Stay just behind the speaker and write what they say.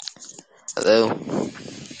Hello.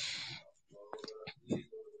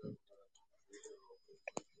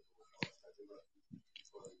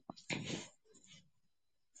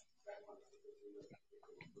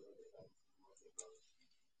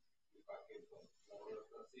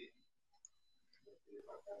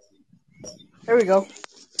 There we go.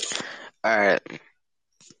 All right.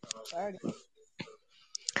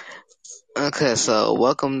 Okay, so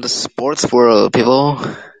welcome to Sports World, people.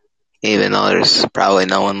 Even though there's probably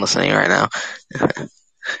no one listening right now.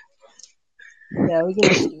 Yeah, we can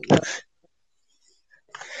just do that.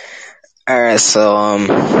 All right, so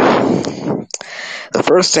the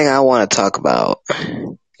first thing I want to talk about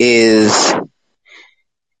is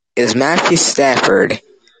Matthew Stafford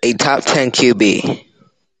a top 10 QB?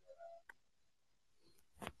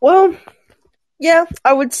 Well, yeah,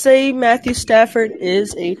 I would say Matthew Stafford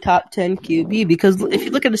is a top 10 QB because if you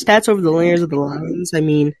look at the stats over the layers of the Lions, I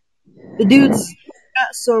mean, the dude's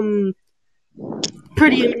got some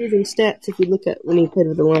pretty amazing stats if you look at when he played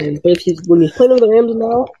with the Lions. But when he's playing with the Rams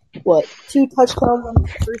now, what, 2 touchdowns on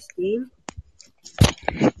his first game?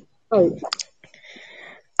 Oh,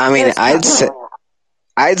 I mean, that's top 10.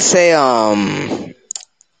 I'd say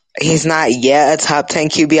he's not yet a top 10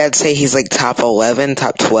 QB. I'd say he's like top 11,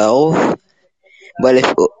 top 12. But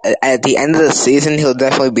if at the end of the season, he'll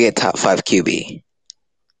definitely be a top 5 QB,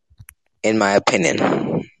 in my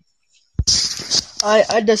opinion.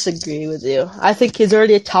 I disagree with you. I think he's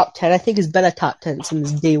already a top 10. I think he's been a top 10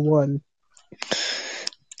 since day one.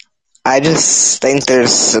 I just think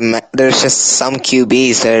there's just some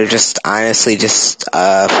QBs that are just honestly just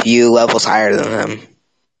a few levels higher than him.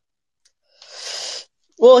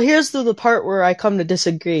 Well, here's the part where I come to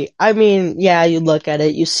disagree. I mean, yeah, you look at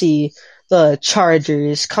it, you see the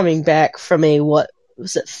Chargers coming back from a, what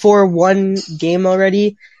was it, 4-1 game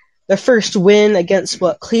already? Their first win against,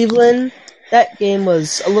 Cleveland? That game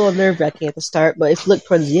was a little nerve-wracking at the start, but if you look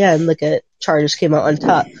towards the end, look at Chargers came out on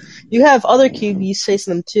top. You have other QBs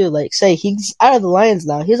facing them too, like, say, he's out of the Lions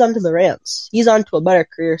now, he's on to the Rams. He's on to a better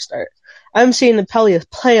career start. I'm seeing the probably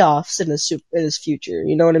playoffs in his future,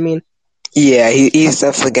 you know what I mean? Yeah, he's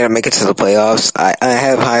definitely gonna make it to the playoffs. I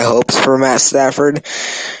have high hopes for Matt Stafford,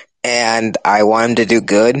 and I want him to do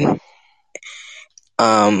good.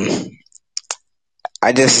 Um,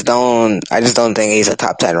 I just don't think he's a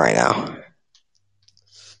top 10 right now.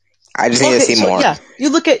 I just need to Okay, see so more. yeah, you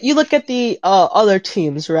look at the other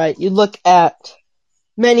teams, right? You look at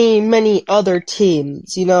many other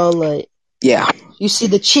teams. You know, like Yeah, you see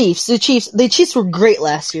the Chiefs. The Chiefs were great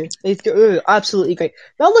last year. They were absolutely great.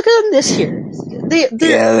 Now look at them this year. They they're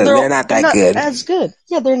yeah, they're they're not they're that not good. as good.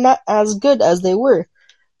 Yeah, they're not as good as they were.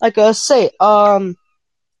 Like I say,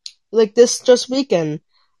 like this just weekend.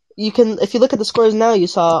 If you look at the scores now, you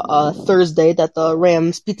saw Thursday that the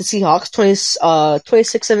Rams beat the Seahawks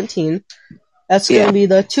 26-17. That's going Yeah, to be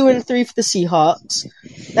the 2-3 for the Seahawks.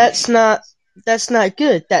 That's not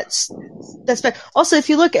good. That's bad. Also, if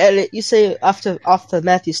you look at it, you say off the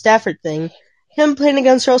Matthew Stafford thing, him playing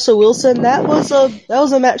against Russell Wilson, that was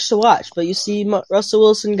a match to watch. But you see, Russell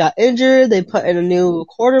Wilson got injured. They put in a new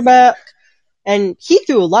quarterback, and he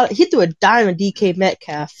threw a dime at DK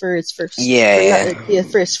Metcalf for his first for not yeah. yeah,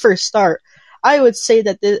 for his first start. I would say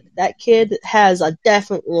that that kid has a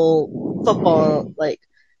definite football, like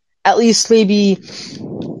at least maybe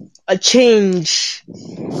a change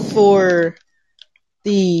for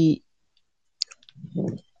the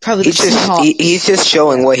probably the He's Seahawks. just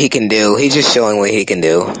showing Yeah, what he can do. He's just showing what he can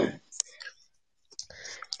do.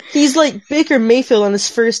 he's like Baker Mayfield on his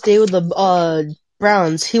first day with the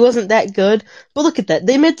Browns. He wasn't that good, but look at that.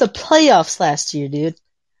 They made the playoffs last year, dude.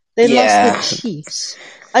 They lost to the Yeah, Chiefs.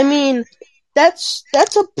 I mean, that's a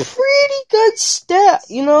pretty good stat,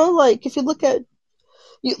 you know. Like if you look at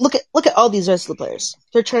all these rest of the players,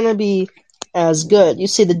 they're trying to be as good. You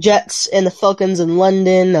see the Jets and the Falcons in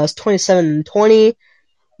London. That was 27-20.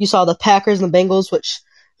 You saw the Packers and the Bengals, which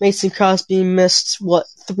Mason Crosby missed,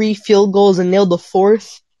 3 field goals and nailed the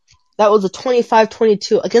fourth. That was a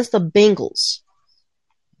 25-22 against the Bengals.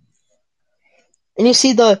 And you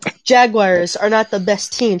see the Jaguars are not the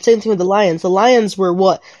best team. Same thing with the Lions. The Lions were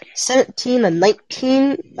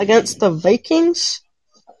 17-19 against the Vikings?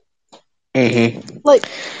 hmm Like,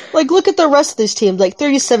 look at the rest of these teams. Like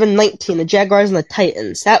 37-19, the Jaguars and the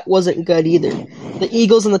Titans. That wasn't good either. The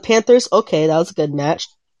Eagles and the Panthers. Okay, that was a good match.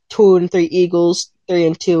 2-3 Eagles,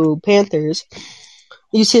 3-2 Panthers.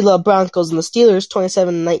 You see the Broncos and the Steelers,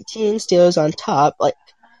 27-19. Steelers on top.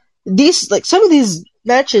 Some of these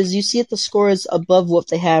matches, you see at the scores above what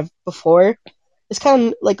they have before. It's kind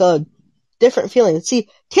of like a different feeling. See,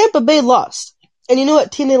 Tampa Bay lost, and you know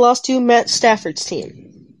what team they lost to? Matt Stafford's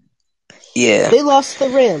team. Yeah. They lost to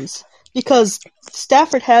the Rams. because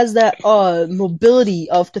Stafford has that mobility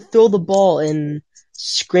of to throw the ball and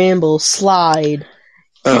scramble, slide.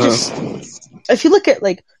 If you look at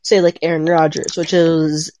say Aaron Rodgers, which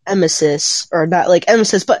is emesis or not like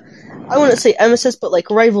emesis, but I wouldn't say emesis, but like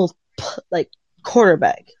rival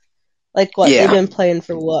quarterback. Like what they've Yeah, been playing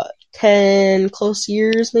for 10 close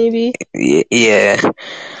years maybe. yeah.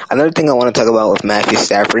 Another thing I want to talk about with Matthew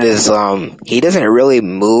Stafford is he doesn't really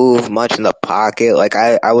move much in the pocket. Like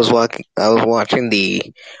I was watching the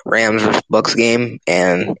Rams vs. Bucks game,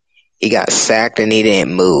 and he got sacked and he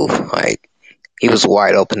didn't move. Like he was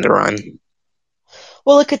wide open to run.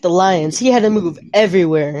 Well, look at the Lions. He had to move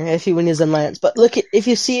everywhere when he was in Lions. But if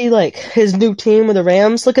you see his new team with the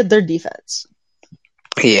Rams, look at their defense.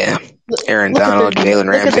 Yeah, Aaron Look at their Donald, Jalen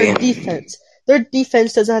look at their Ramsey. defense. Their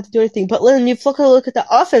defense doesn't have to do anything. But when you look at the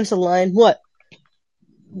offensive line, what?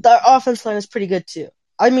 The offensive line is pretty good too.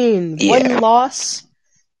 I mean, one Yeah, loss,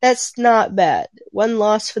 that's not bad. One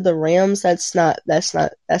loss for the Rams, that's not bad.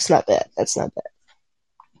 That's not bad.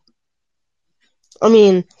 I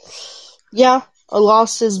mean, yeah, a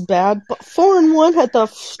loss is bad, but 4-1 at the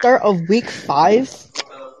start of week 5.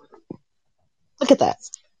 Look at that.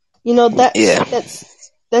 You know, yeah.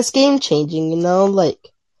 that's game changing, you know,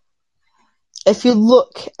 if you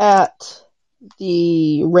look at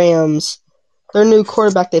the Rams, their new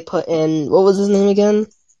quarterback they put in, what was his name again?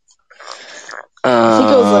 I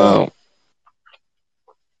think it was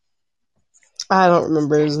I don't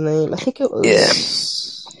remember his name. I think it Yeah.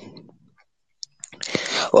 was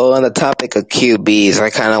Well, on the topic of QBs, I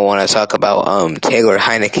kind of want to talk about Taylor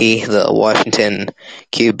Heineke, the Washington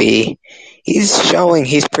QB. He's showing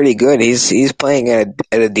he's pretty good. He's playing at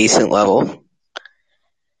a decent level,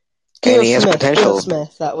 and he has Geno potential.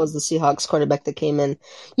 Smith. That was the Seahawks quarterback that came in.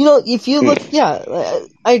 You know, if you look, I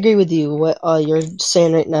agree with you. What you're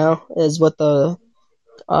saying right now is what the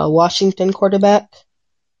Washington quarterback.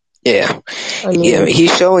 Yeah, I yeah. mean,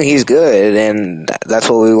 He's showing he's good, and that's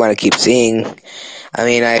what we want to keep seeing. I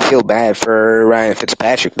mean, I feel bad for Ryan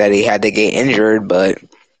Fitzpatrick that he had to get injured, but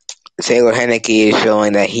Taylor Heineke is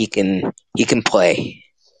showing that he can play.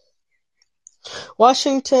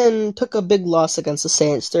 Washington took a big loss against the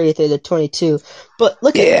Saints, 33-22. But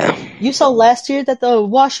look at Yeah, you saw last year that the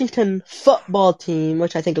Washington football team,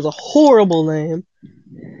 which I think is a horrible name,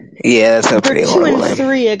 yeah. That's a they're pretty two horrible and name.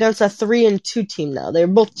 three against a 3-2 team now. They're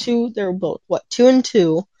both what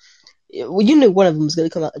 2-2. Well, you knew one of them was going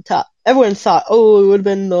to come out the top. Everyone thought, oh, it would have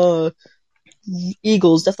been the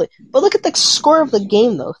Eagles, definitely. But look at the score of the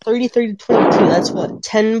game, though. 33-22. That's what,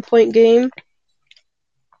 10-point game?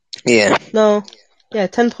 Yeah, No. Yeah,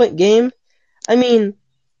 10-point game. I mean,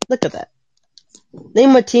 look at that.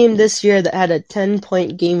 Name a team this year that had a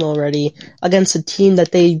 10-point game already against a team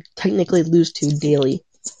that they technically lose to daily.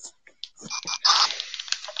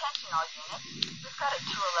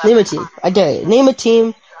 Name a team. I dare you. Name a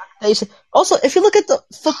team that you say. Also, if you look at the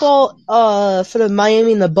football for the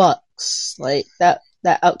Miami and the Bucks, that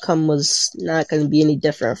outcome was not going to be any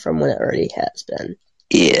different from what it already has been.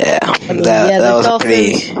 yeah. I mean, That yeah, that the was a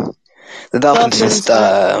Dolphins. pretty. The Dolphins just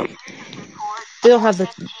They don't have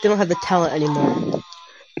the talent anymore.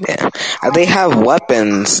 yeah. They have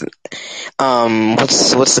weapons.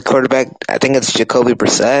 What's the quarterback? I think it's Jacoby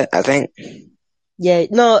Brissett. I think. Yeah,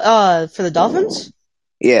 no. For the Dolphins.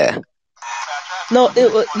 Yeah, No,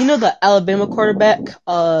 you know the Alabama quarterback.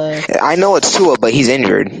 I know it's Tua, but he's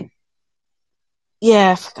injured.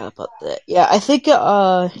 Yeah, I forgot about that. Yeah, I think here,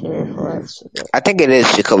 I think it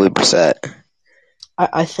is Jacoby Brissett.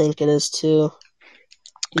 I think it is too.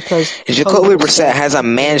 Because Jacoby Brissett has a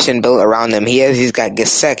mansion built around him. He's got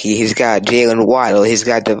Gesicki, he's got Jalen Waddle, he's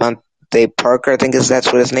got Devontae Parker. I think that's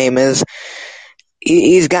what his name is.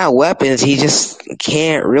 He's got weapons. He just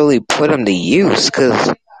can't really put them to use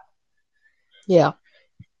because. Yeah.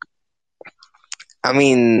 I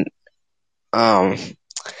mean, I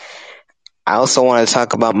also want to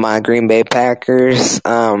talk about my Green Bay Packers.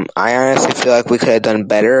 I honestly feel like we could have done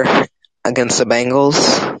better against the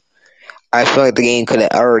Bengals. I feel like the game could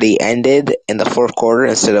have already ended in the fourth quarter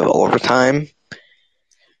instead of overtime.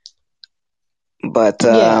 But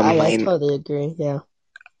I totally agree. Yeah.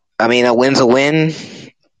 I mean, a win's a win.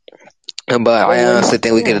 But I honestly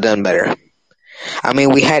think we could have done better. I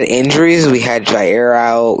mean, we had injuries. We had Jair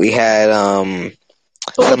out. We had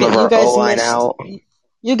some of our O-line out.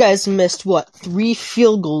 You guys missed what 3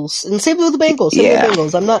 field goals, and same with the Bengals. Yeah.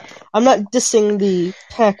 I'm not dissing the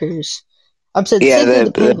Packers. I'm saying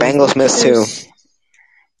the Bengals missed too.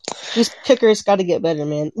 These kickers got to get better,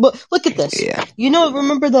 man. But look at this. Yeah. You know,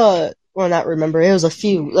 not remember. It was a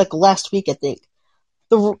few last week, I think.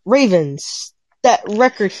 The Ravens, that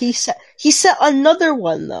record he set another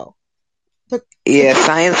one though. Yeah,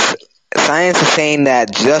 science is saying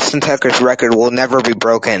that Justin Tucker's record will never be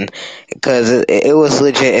broken because it was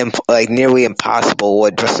legit like nearly impossible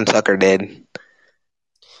what Justin Tucker did.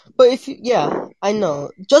 But I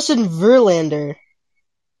know. Justin Verlander.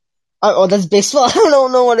 Oh, that's baseball. I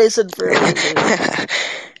don't know what I said Verlander.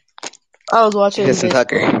 I was watching Justin baseball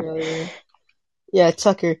Tucker. earlier. Yeah,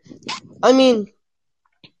 Tucker. I mean,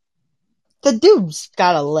 the dude's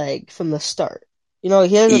got a leg from the start. He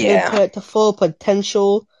hasn't been Yeah. put to full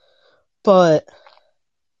potential, but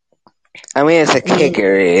I mean, it's a I mean,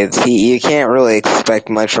 kicker. You can't really expect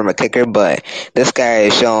much from a kicker, but this guy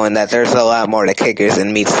is showing that there's a lot more to kickers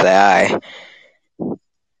than meets the eye.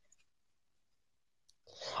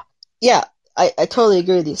 yeah, I totally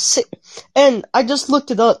agree with you. And I just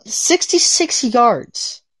looked it up. 66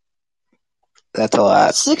 yards. That's a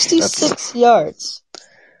lot. 66 yards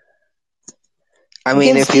I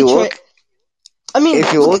mean, against if you Detroit. look, I mean,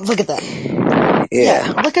 if you look at that. Yeah,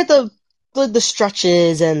 yeah, look at the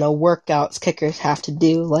stretches and the workouts kickers have to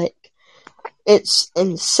do. Like, it's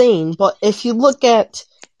insane. But if you look at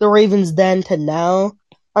the Ravens then to now,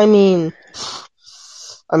 I mean,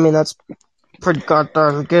 that's pretty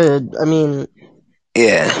goddamn good. I mean,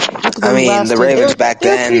 yeah. look at I them mean, last the two. Ravens back They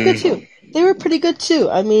were pretty good then, too. They were pretty good too.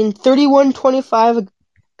 I mean, 31-25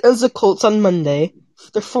 against the Colts on Monday.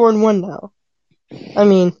 They're 4-1 now. I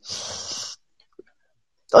mean,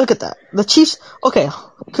 look at that. The Chiefs. Okay,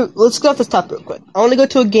 let's go off this topic real quick. I want to go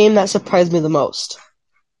to a game that surprised me the most.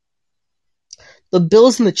 The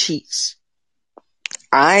Bills and the Chiefs.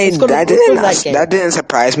 Let's go to that game. that didn't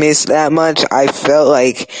surprise me that much. I felt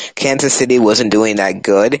like Kansas City wasn't doing that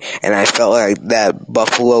good, and I felt like that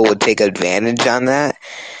Buffalo would take advantage on that.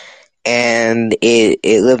 And it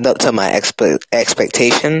lived up to my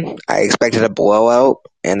expectation. I expected a blowout,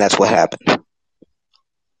 and that's what happened.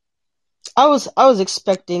 I was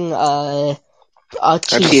expecting a A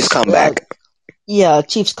Chiefs Chiefs comeback.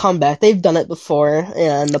 Chiefs comeback. They've done it before in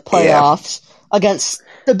the Yeah, playoffs against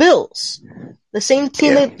the Bills, the same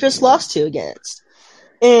team yeah. they just lost to against.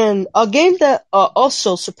 And a game that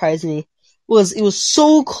also surprised me was it was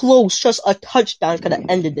so close, just a touchdown could have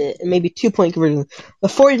ended it, and maybe 2-point conversion. The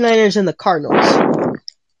 49ers and the Cardinals.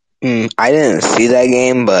 I didn't see that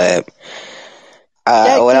game, but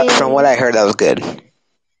That from what game, I heard, that was good.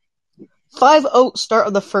 5-0 start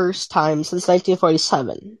of the first time since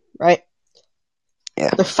 1947, right? Yeah.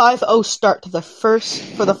 The 5-0 start for the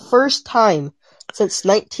first time since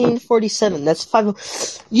 1947. That's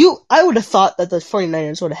 5-0. I would have thought that the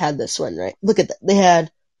 49ers would have had this one, right? Look at that. They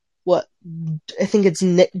had, what? I think it's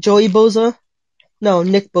Joey Bosa? No,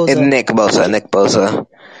 Nick And Bosa. Nick Bosa.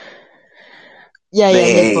 Yeah,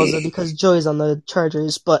 Nick Bosa, because Joey's on the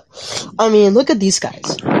Chargers. But, I mean, look at these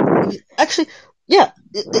guys. Actually, yeah,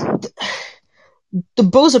 the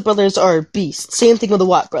Bosa brothers are beasts. Same thing with the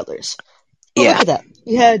Watt brothers. But Yeah. look at that.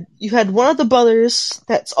 You had one of the brothers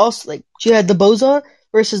that's also like you had the Boza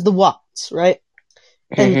versus the Watts, right?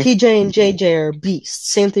 And Mm-hmm. TJ and JJ are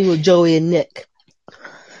beasts. Same thing with Joey and Nick.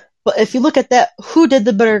 But if you look at that, who did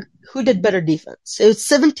better defense? It was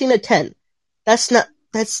 17-10. That's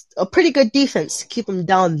a pretty good defense to keep them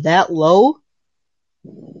down that low.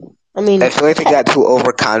 I mean, I feel like they got too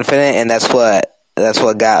overconfident, and that's what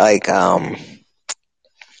got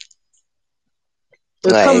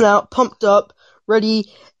they're coming out pumped up,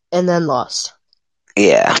 ready, and then lost.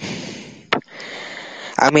 Yeah.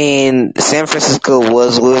 I mean, San Francisco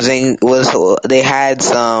was losing. They had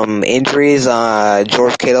some injuries?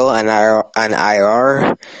 George Kittle on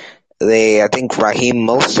IR. I think Raheem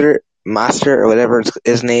Mostert or whatever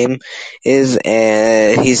his name is,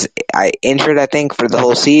 and he's injured. I think for the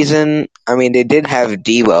whole season. I mean, they did have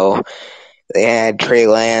Debo. They had Trey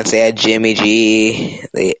Lance. They had Jimmy G.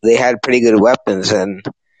 They had pretty good weapons, and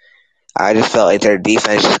I just felt like their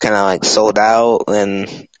defense just kind of like sold out,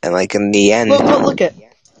 and like in the end. But look at,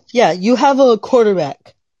 you have a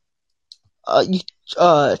quarterback.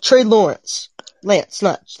 Trey Lance,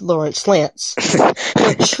 not Lawrence, Lance.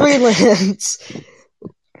 Trey Lance,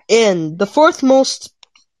 and the fourth most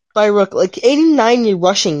by rookie, like 89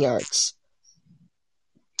 rushing yards.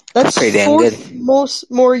 That's pretty damn fourth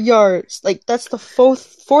good. more yards. Like that's the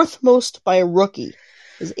fourth most by a rookie.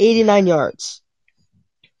 Is 89 yards.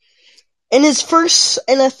 In his first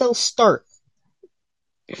NFL start.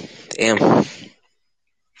 Damn.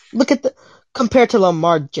 Look at compared to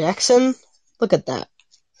Lamar Jackson. Look at that.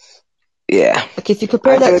 Yeah. Like if you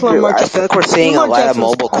compare that to Lamar Jackson, I feel like we're seeing a lot of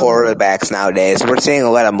mobile quarterbacks nowadays. We're seeing a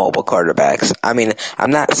lot of mobile quarterbacks. I mean,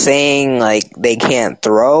 I'm not saying like they can't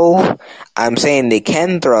throw. I'm saying they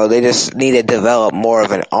can throw. They just need to develop more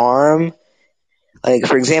of an arm. Like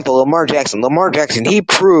for example, Lamar Jackson. Lamar Jackson, he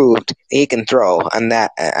proved he can throw on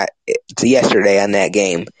that yesterday on that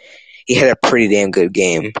game. He had a pretty damn good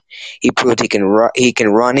game. He proved he can run, he can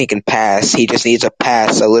run, he can pass. He just needs to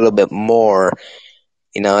pass a little bit more.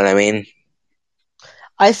 You know what I mean?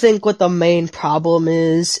 I think what the main problem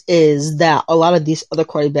is that a lot of these other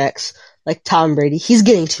quarterbacks, like Tom Brady, he's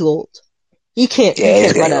getting too old. He Yeah, he's can't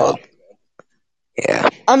run getting at old. all. Yeah.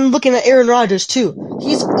 I'm looking at Aaron Rodgers too.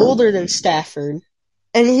 He's older than Stafford,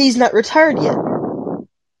 and he's not retired yet.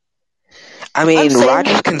 I I'm mean, saying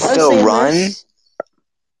Rodgers can I'm still saying run. this,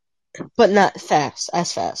 but not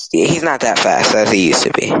as fast. He's not that fast as he used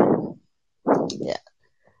to be. Yeah,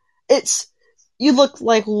 it's you look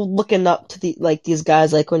like looking up to these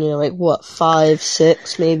guys like when you're like what 5,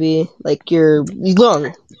 6 maybe like you're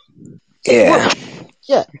young. Yeah.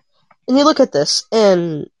 Yeah, and you look at this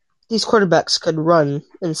and these quarterbacks could run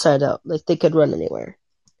inside out like they could run anywhere.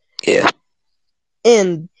 Yeah.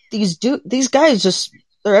 And these guys just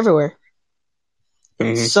they're everywhere.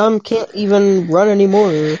 Mm-hmm. Some can't even run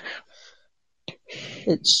anymore.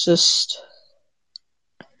 It's just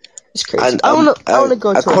it's crazy. I wanna go A to a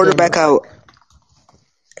game quarterback real quick.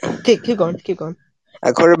 Keep going, keep going.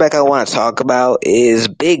 I want to talk about is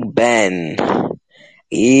Big Ben.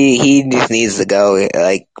 He just needs to go.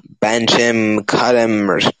 Like bench him, cut him,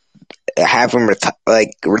 or have him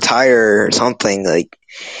retire or something. Like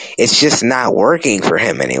it's just not working for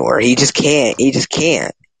him anymore. He just can't. He just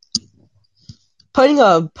can't. Putting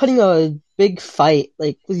a big fight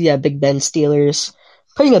like yeah, Big Ben Steelers.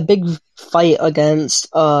 Putting a big fight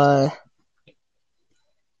against the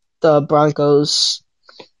Broncos.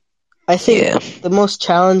 I think Yeah. the most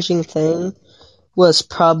challenging thing was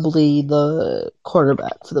probably the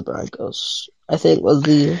quarterback for the Broncos. I think was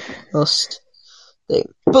the most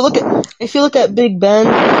thing. But if you look at Big Ben,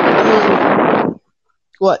 I mean,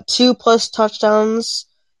 what 2+ touchdowns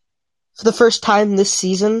for the first time this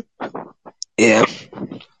season? Yeah.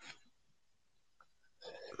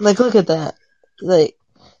 Like, look at that. Like,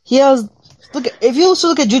 he has. If you also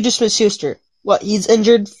look at Juju Smith-Schuster, what he's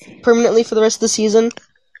injured permanently for the rest of the season.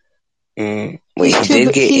 Wait, he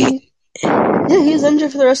did get. Yeah, he's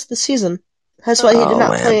injured for the rest of the season. That's why he did Oh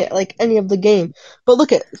not man. play like any of the game. But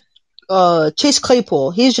look at Chase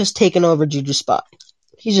Claypool. He's just taken over Juju's spot.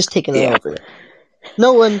 He's just taken it Yeah. over.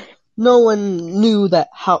 No one knew that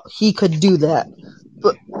how he could do that.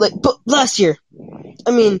 But last year,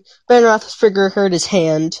 I mean, Ben Roethlisberger hurt his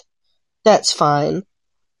hand. That's fine.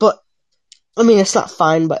 But I mean, it's not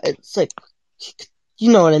fine, but it's like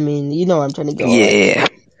you know what I mean. You know where I'm trying to go at. Yeah.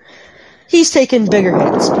 He's taken bigger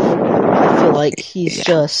hits before. I feel like he's Yeah.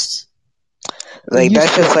 just Like used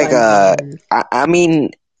that's to just it like by then. I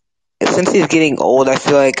mean, since he's getting old, I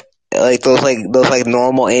feel like those like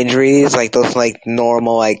normal injuries, like those like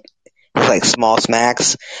normal like small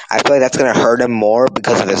smacks. I feel like that's gonna hurt him more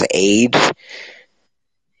because of his age,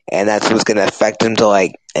 and that's what's gonna affect him to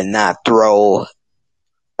like and not throw.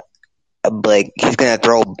 Like he's gonna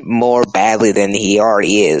throw more badly than he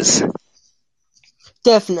already is.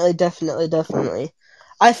 Definitely.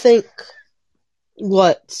 I think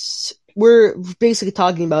what we're basically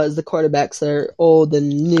talking about is the quarterbacks that are old and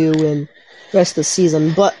new and rest of the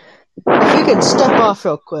season. But if we could step off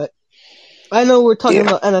real quick, I know we're talking Yeah.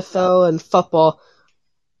 about NFL and football,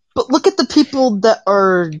 but look at the people that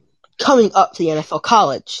are coming up to the NFL.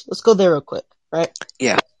 College. Let's go there real quick, right?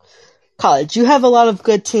 Yeah. College. You have a lot of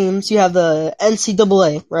good teams. You have the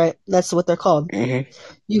NCAA, right? That's what they're called. Mm-hmm.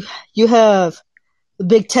 You have the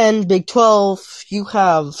Big 10, Big 12. You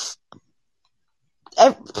have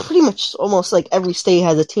pretty much almost like every state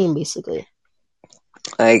has a team, basically.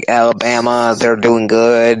 Like Alabama, they're doing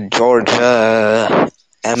good. Georgia,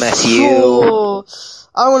 MSU. Oh,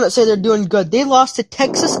 I wouldn't say they're doing good. They lost to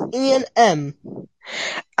Texas A&M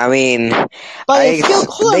I mean, by a field.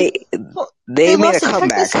 Hold on. they They made a lost to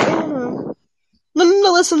comeback. Texas A&M.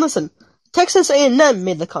 No, listen. Texas A&M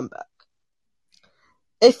made the comeback.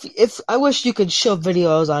 If I wish you could show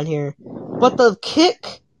videos on here, but the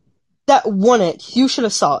kick that won it, you should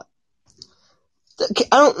have saw it.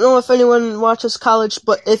 I don't know if anyone watches college,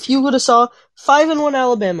 but if you would have saw 5-1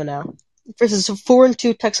 Alabama now versus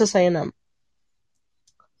 4-2 Texas A&M,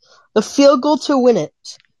 the field goal to win it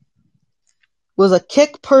was a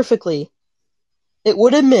kick perfectly. It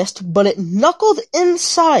would have missed, but it knuckled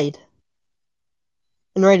inside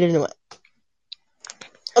and right into it.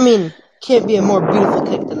 I mean, can't be a more beautiful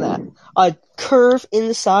kick than that. A curve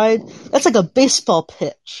inside, that's like a baseball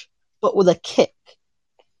pitch, but with a kick.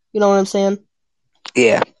 You know what I'm saying?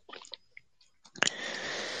 Yeah.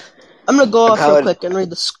 I'm gonna go off real College. quick and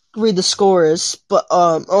read the scores, but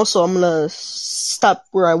also I'm gonna stop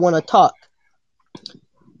where I want to talk.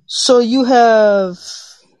 So you have.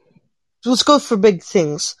 Let's go for big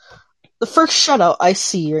things. The first shutout I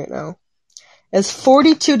see right now is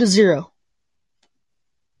 42-0.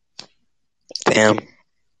 Damn.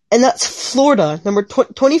 And that's Florida, number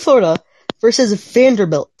 20 Florida versus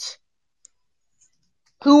Vanderbilt.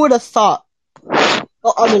 Who would have thought? Well,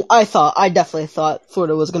 I mean, I definitely thought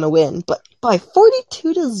Florida was going to win, but by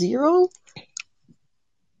 42-0?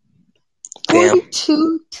 Damn.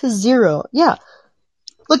 42-0. Yeah.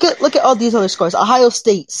 Look at all these other scores. Ohio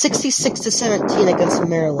State, 66-17 against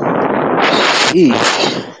Maryland.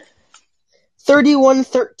 Sheesh.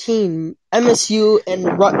 31-13, MSU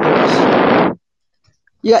and Rutgers.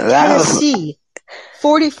 You got Tennessee,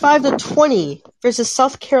 45-20 versus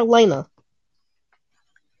South Carolina.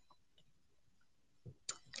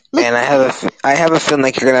 Man, I have a feeling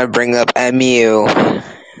like you're gonna bring up MU,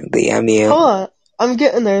 the MU. Hold on, I'm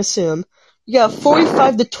getting there soon. You got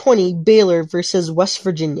 45-20 Baylor versus West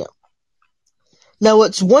Virginia. Now,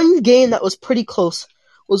 what's one game that was pretty close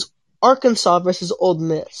was Arkansas versus Ole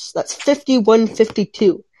Miss. That's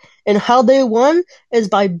 51-52. And how they won is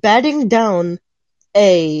by batting down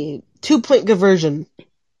a 2-point conversion.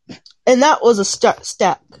 And that was a stack.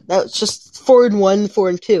 That was just 4-1,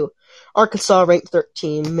 4-2. Arkansas ranked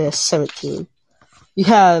 13, Miss 17. You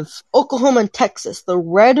have Oklahoma and Texas, the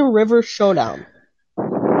Red River Showdown,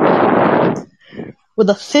 with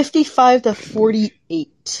a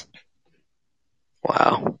 55-48.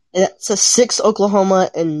 Wow. And that's a 6 Oklahoma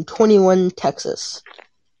and 21 Texas.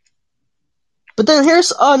 But then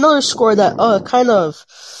here's another score that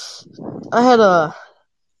I had a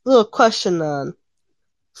little question on.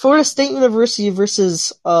 Florida State University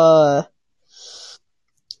versus UNC,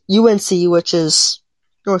 which is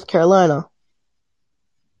North Carolina.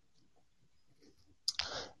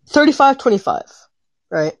 35-25,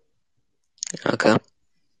 right? Okay.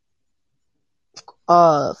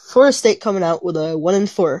 Florida State coming out with a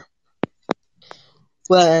 1-4,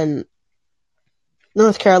 when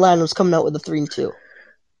North Carolina was coming out with a 3-2.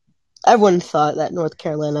 Everyone thought that North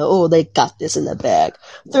Carolina, they got this in the bag.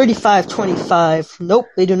 35-25, nope,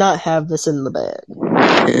 they do not have this in the bag.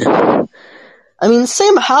 I mean,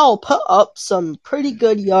 Sam Howell put up some pretty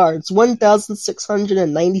good yards,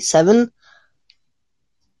 1,697.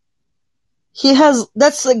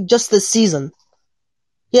 That's like just this season.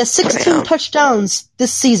 He has 16 touchdowns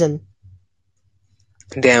this season.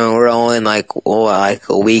 Damn, we're only in like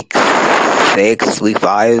week 6, week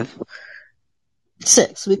 5?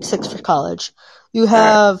 Week 6 for college. You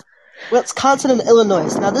have Wisconsin and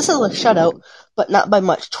Illinois. Now this is a shutout, but not by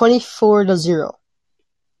much. 24-0.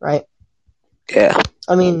 Right? Yeah.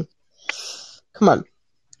 I mean, come on.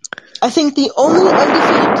 I think the only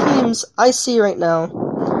undefeated teams I see right now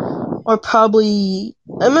are probably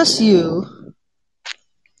MSU,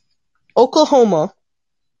 Oklahoma.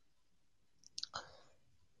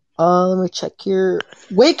 Let me check here.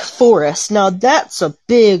 Wake Forest. Now that's a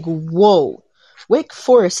big whoa. Wake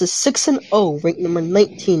Forest is 6-0, ranked number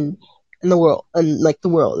 19 in the world, the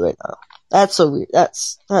world right now. That's a weird.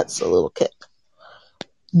 That's a little kick.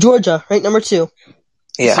 Georgia, ranked number 2.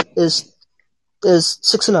 Yeah. Is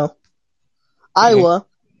 6-0. Iowa,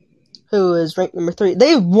 who is ranked number 3,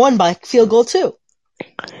 they won by field goal too.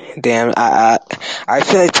 Damn, I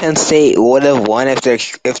feel like Penn State would have won if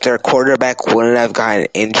their quarterback wouldn't have gotten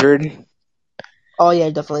injured. Oh yeah,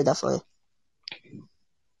 definitely.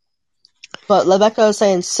 But Rebecca was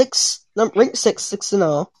saying ranked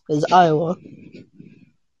 6-0 is Iowa.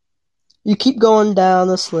 You keep going down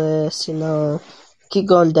this list, keep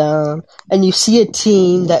going down, and you see a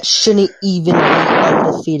team that shouldn't even be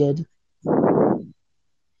undefeated.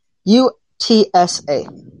 UTSA.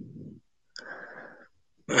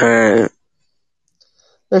 They're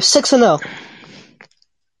 6-0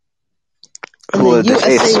 in the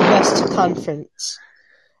USA West Conference,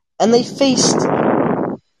 and they faced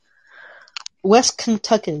Western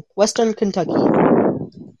Kentucky.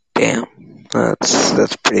 Damn,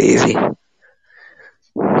 that's pretty easy.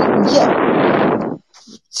 Yeah.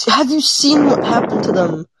 Have you seen what happened to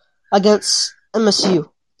them against MSU?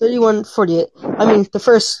 31-48. I mean, the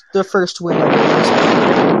first win of it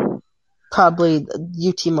was probably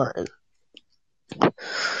UT Martin. But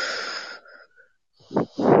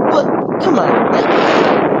come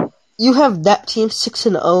on, you have that team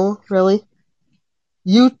 6-0, really?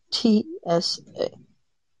 UTSA.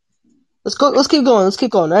 Let's keep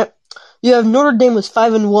going, right? You have Notre Dame was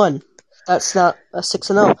 5-1. That's not a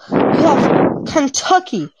 6-0. You have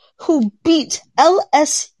Kentucky, who beat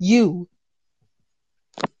LSU.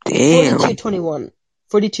 Damn. 42-21.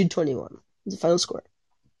 42-21 is the final score.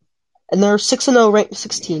 and they're 6-0, ranked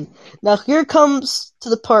 16. Now here comes to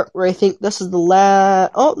the part where I think this is the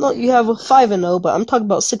last. Oh no, you have a 5-0, but I'm talking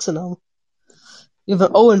about 6-0. You have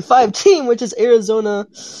an 0-5 team, which is Arizona.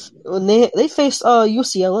 When they faced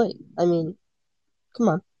UCLA. I mean, come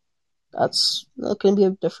on, that's not gonna be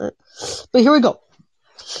different. But here we go.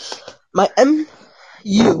 My MU,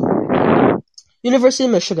 University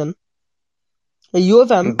of Michigan, the U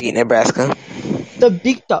of M, Beat Nebraska. the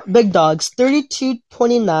big dogs,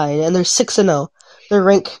 32-29, and they're 6-0. They're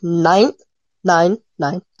ranked 9. They're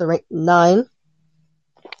ranked 9.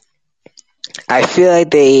 I feel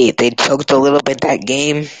like they choked a little bit that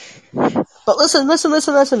game. But listen.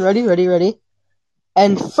 Ready.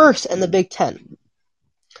 And first in the Big Ten.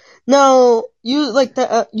 Now, you like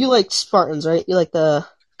you like Spartans, right? You like the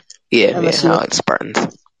Yeah, MSU. I like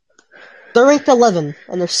Spartans. They're ranked 11,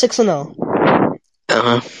 and they're 6-0.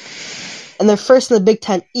 Uh-huh. And they're first in the Big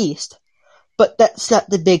Ten East. But that's not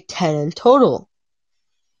the Big Ten in total.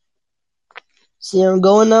 See where I'm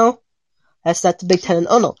going now? That's not the Big Ten.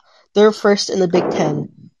 Oh no. They're first in the Big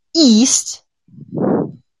Ten East.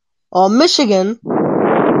 While Michigan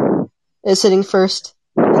is sitting first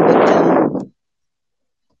in the Big Ten.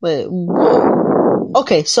 Wait, whoa.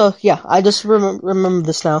 Okay, so yeah, I just remember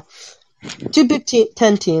this now. Two Big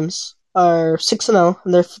Ten teams are 6-0,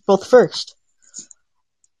 and they're both first.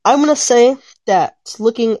 I'm gonna say that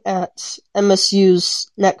looking at MSU's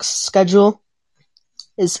next schedule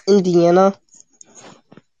is Indiana.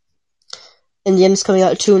 Indiana's coming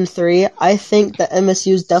out at 2-3. I think that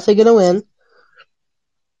MSU is definitely gonna win.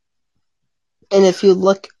 And if you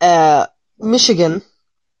look at Michigan,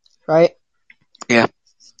 right? Yeah.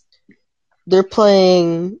 They're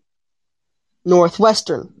playing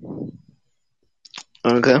Northwestern.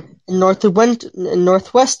 Okay. And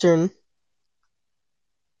Northwestern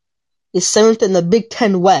is 7th in the Big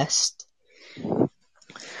Ten West.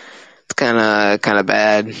 It's kind of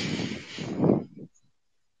bad.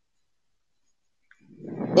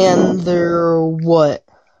 And they're what?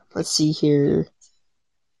 Let's see here.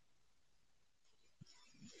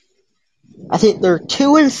 I think they're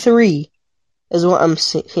 2-3 is what I'm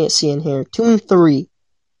seeing here. 2-3.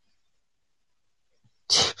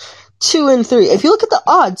 2-3. If you look at the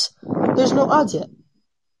odds, there's no odds yet.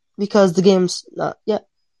 Because the game's not yet.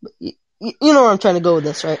 You know where I'm trying to go with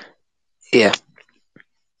this, right? Yeah.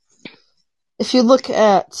 If you look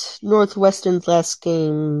at Northwestern's last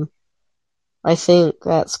game, I think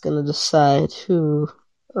that's gonna decide who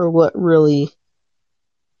or what really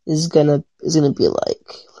is gonna be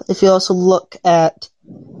like. If you also look at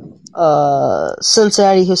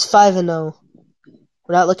Cincinnati, who's 5-0,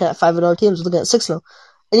 we're not looking at 5-0 teams, we're looking at 6-0.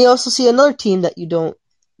 And you also see another team that you don't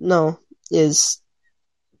know is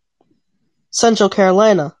Central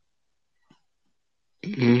Carolina,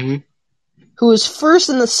 who is first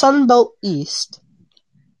in the Sun Belt East.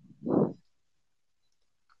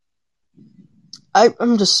 I'm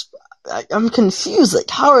confused. Like,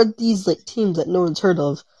 how are these like teams that no one's heard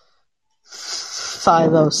of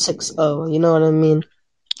 5-0, 6-0? You know what I mean?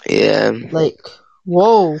 Yeah. Like,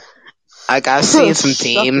 whoa. Like I've seen some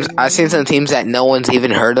teams. I've seen some teams that no one's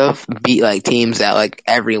even heard of beat like teams that like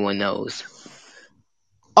everyone knows.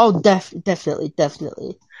 Oh, definitely.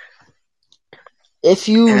 If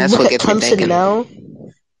you look at Clemson now,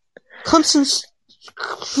 Clemson's,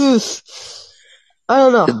 I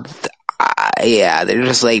don't know. Yeah, they're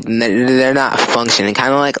just like they're not functioning.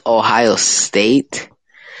 Kind of like Ohio State.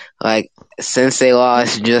 Like since they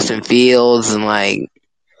lost Justin Fields and like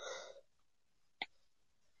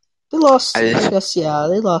they lost. I guess they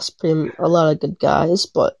lost a lot of good guys,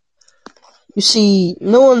 but you see,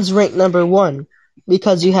 no one's ranked number 1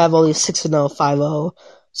 because you have only 6-0, 5-0,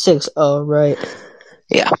 6-0, right?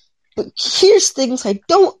 Yeah. But here's things I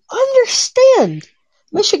don't understand.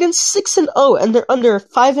 Michigan's 6-0, and they're under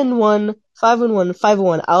 5-1,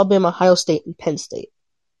 5-1, Alabama, Ohio State, and Penn State.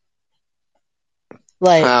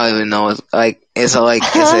 Like, I don't even know. Is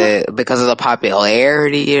it because of the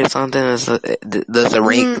popularity or something? Does the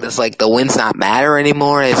rank, does like the wins not matter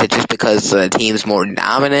anymore? Is it just because the team's more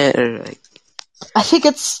dominant? Or like... I think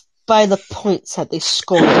it's by the points that they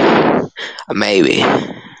score. Maybe.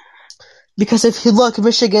 Because if you look,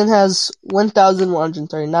 Michigan has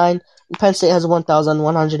 1,139, and Penn State has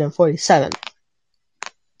 1,147.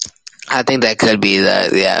 I think that could be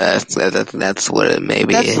that. Yeah, that's what it may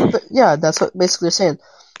be. That's what basically they're saying.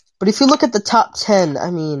 But if you look at the top 10,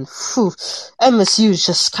 I mean, MSU is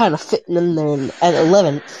just kind of fitting in there at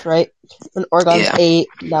 11th, right? And Oregon's 8,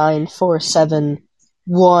 9, 4, 7,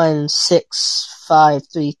 1, 6, 5,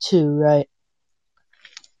 3, 2, right?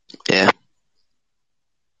 Yeah.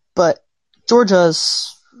 But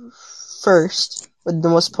Georgia's first, with the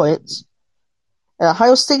most points. And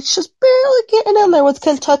Ohio State's just barely getting in there with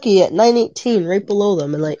Kentucky at 9-18, right below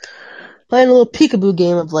them, and like playing a little peekaboo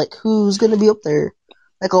game of like who's gonna be up there.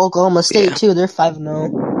 Like Oklahoma State Yeah. too, they're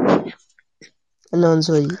 5-0, and no one's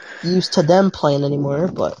really used to them playing anymore.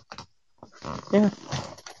 But yeah,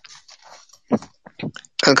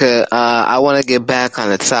 Okay. I want to get back on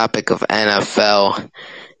the topic of NFL,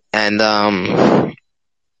 and the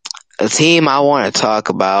team I want to talk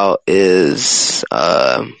about is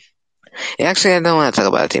actually, I don't want to talk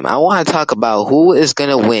about a team. I want to talk about who is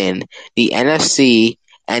going to win the NFC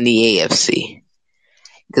and the AFC.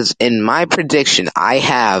 Because in my prediction, I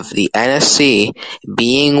have the NFC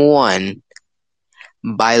being won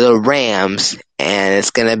by the Rams, and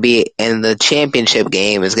it's going to be in the championship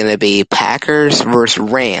game. It's going to be Packers versus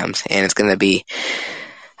Rams, and it's going to be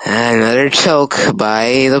another choke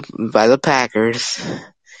by the Packers.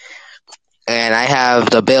 And I have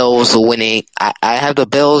the Bills winning. I have the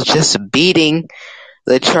Bills just beating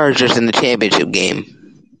the Chargers in the championship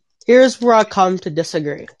game. here's where I come to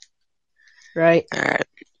disagree. Right? All right.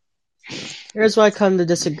 Here's where I come to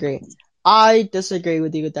disagree. I disagree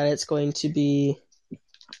with you that it's going to be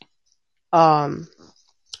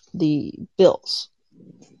the Bills.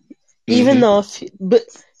 Even though but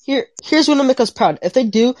here's what'll make us proud. If they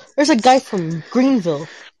do, there's a guy from Greenville,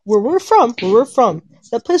 where we're from,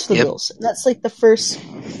 that plays for the Yep. Bills. And that's like the first,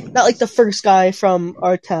 not like the first guy from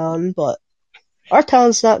our town, but our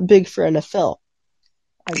town's not big for NFL.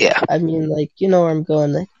 Yeah. I mean, like, you know where I'm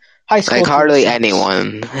going. Like, high school Like team hardly sucks.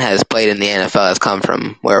 anyone has played in the NFL has come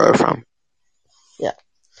from where we're from. Yeah.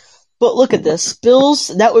 But look at this. Bills,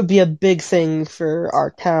 that would be a big thing for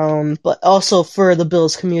our town, but also for the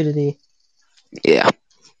Bills community. Yeah.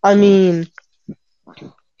 I mean,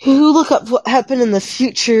 you look up what happened in the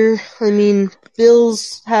future. I mean,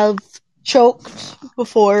 Bills have choked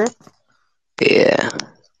before. Yeah.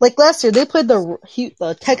 Like last year, they played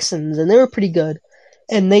the Texans, and they were pretty good.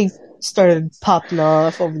 And they started popping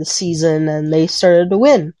off over the season, and they started to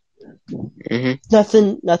win.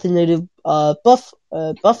 Nothing to do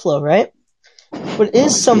Buffalo, right? But it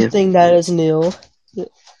is something that is new.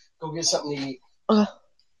 Go get something to eat.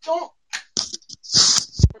 Don't.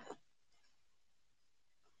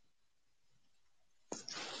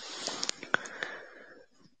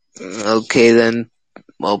 Okay then.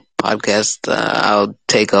 Well, podcast. I'll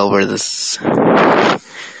take over this.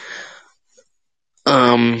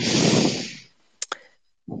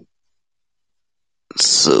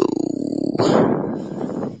 So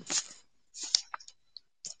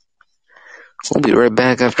we'll be right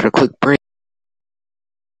back after a quick break.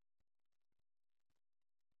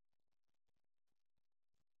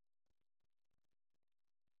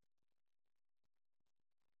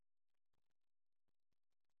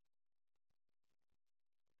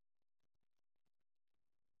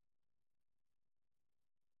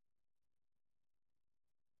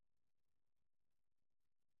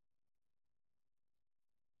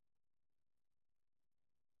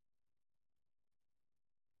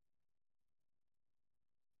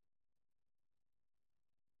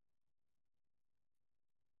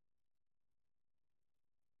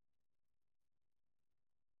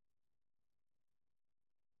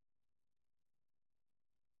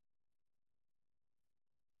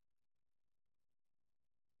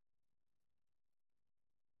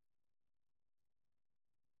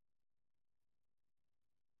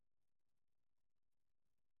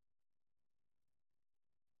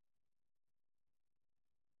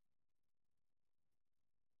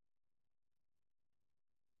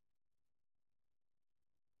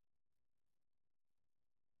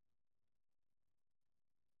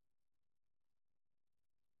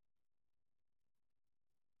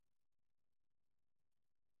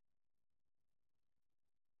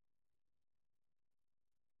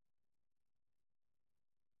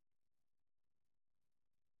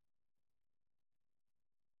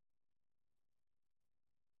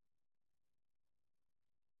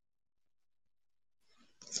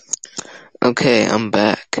 Okay, I'm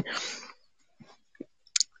back.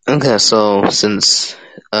 Okay, so since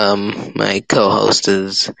my co-host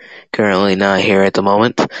is currently not here at the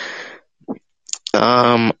moment,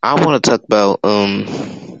 I want to talk about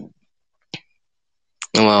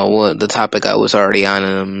what the topic I was already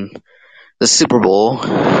on, the Super Bowl.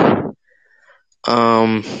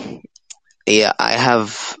 Yeah, I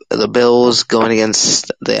have the Bills going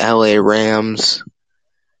against the LA Rams,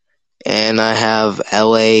 and I have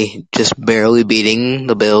LA just barely beating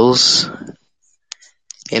the Bills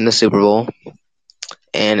in the Super Bowl,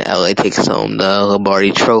 and LA takes home the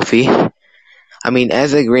Lombardi Trophy. I mean,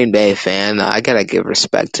 as a Green Bay fan, I gotta give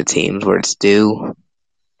respect to teams where it's due.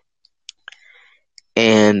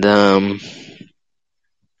 and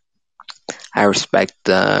I respect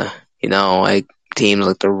like teams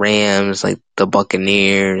like the Rams, like the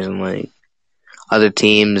Buccaneers, and like other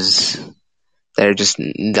teams that are just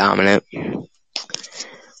dominant.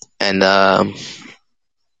 And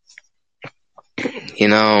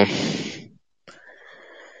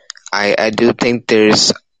I do think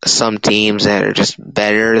there's some teams that are just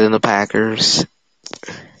better than the Packers,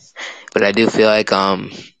 but I do feel like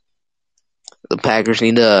the Packers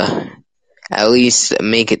need to at least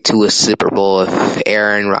make it to a Super Bowl if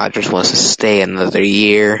Aaron Rodgers wants to stay another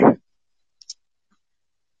year.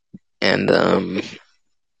 And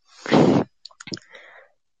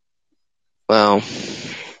well,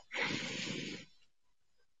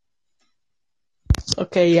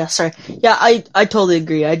 Okay, yeah, sorry. Yeah, I totally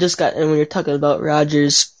agree. I just got, and when you're talking about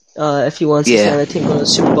Rodgers, if he wants to stay on the team going to the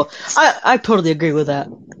Super Bowl, I totally agree with that.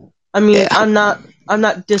 I mean, yeah. I'm not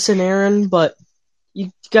dissing Aaron, but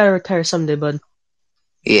you gotta retire someday, bud.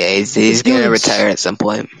 Yeah, he's gonna retire at some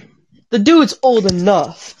point. The dude's old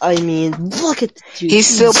enough. I mean, look at the dude. He's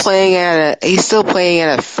still playing at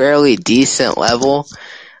a fairly decent level,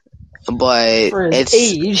 but for his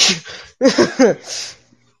age.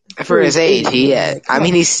 For his age, I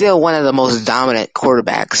mean, he's still one of the most dominant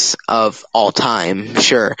quarterbacks of all time,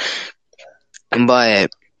 sure.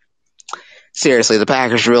 But seriously, the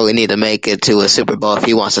Packers really need to make it to a Super Bowl if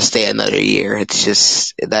he wants to stay another year. That's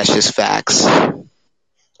just facts.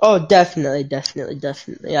 Oh, definitely.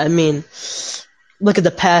 I mean, look at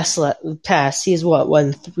the past. He's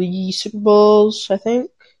won 3 Super Bowls, I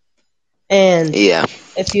think. And yeah,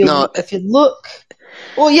 if you look,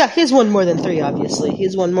 well, yeah, he's won more than 3. Obviously,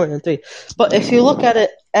 he's won more than 3. But if you look at it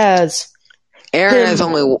as Aaron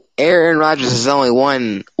Rodgers has only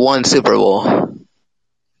won 1 Super Bowl.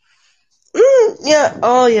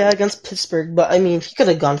 Yeah, against Pittsburgh. But I mean, he could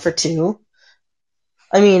have gone for 2.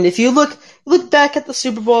 I mean, if you look back at the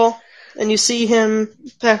Super Bowl and you see him,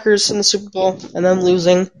 Packers in the Super Bowl, and them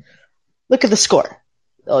losing, look at the score.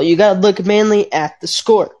 Oh, you gotta look mainly at the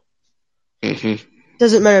score. Mm-hmm.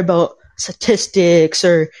 Doesn't matter about statistics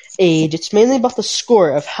or age. It's mainly about the score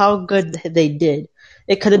of how good they did.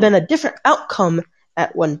 It could have been a different outcome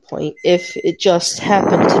at one point if it just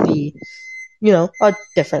happened to be, a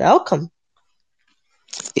different outcome.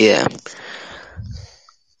 Yeah.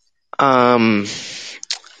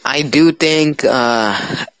 I do think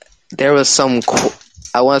there was some.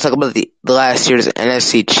 I want to talk about the last year's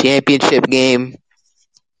NFC Championship game.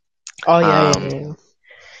 Oh yeah.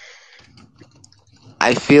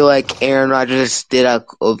 I feel like Aaron Rodgers did a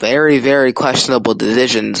very, very questionable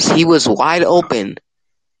decisions. He was wide open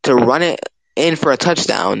to run it in for a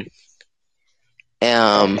touchdown,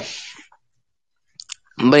 but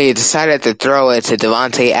he decided to throw it to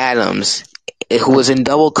Devontae Adams, who was in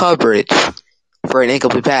double coverage for an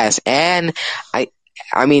incomplete pass. And I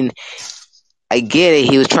mean, I get it.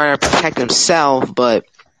 He was trying to protect himself, but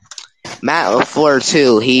Matt LaFleur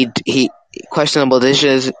too. He questionable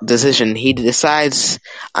decision. He decides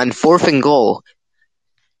on 4th and goal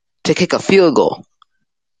to kick a field goal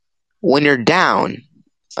when you're down,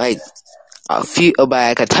 like by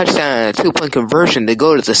a touchdown and a 2-point conversion to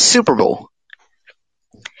go to the Super Bowl,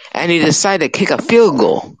 and he decided to kick a field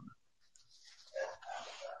goal.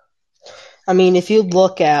 I mean, if you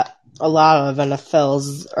look at a lot of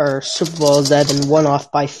NFLs or Super Bowls that have been won off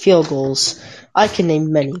by field goals, I can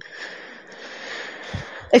name many.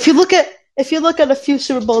 If you look at a few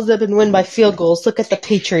Super Bowls that have been won by field goals, look at the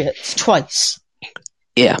Patriots twice.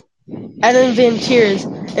 Yeah. Adam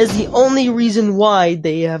Vinatieri is the only reason why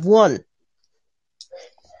they have won.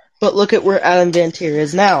 But look at where Adam Vinatieri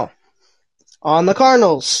is now. On the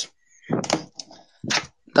Cardinals.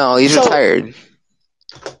 No, he's retired.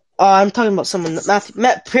 I'm talking about someone,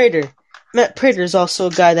 Matt Prater. Matt Prater is also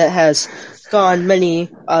a guy that has gone many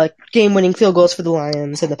game-winning field goals for the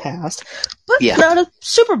Lions in the past, but not a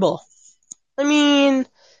Super Bowl. I mean,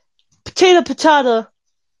 potato,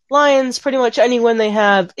 Lions, pretty much any win they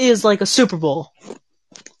have is like a Super Bowl.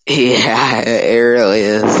 Yeah, it really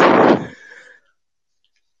is.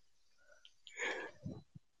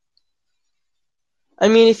 I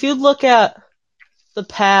mean, if you look at the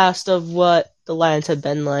past of what the Lions have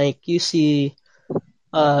been like, you see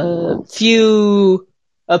a few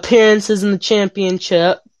appearances in the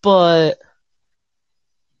championship, but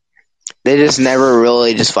they just never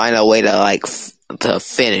really just find a way to to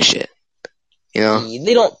finish it.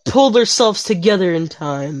 They don't pull themselves together in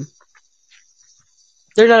time.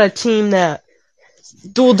 They're not a team that.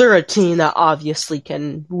 Well, they're a team that obviously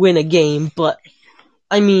can win a game, but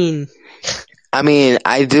I mean,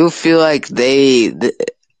 I do feel like they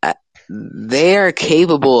they are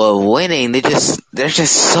capable of winning. They're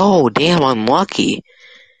just so damn unlucky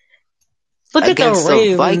Look at the against the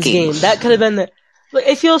Ravens game. Vikings. That could have been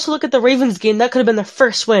if you also look at the Ravens game, that could have been their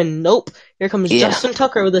first win. Nope. Here comes Yeah. Justin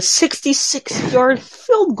Tucker with a 66-yard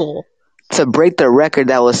field goal. To break the record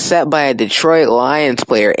that was set by a Detroit Lions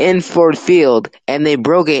player in Ford Field, and they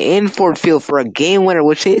broke it in Ford Field for a game winner,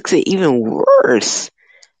 which makes it even worse.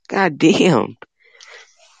 God damn.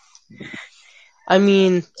 I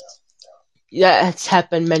mean, yeah, it's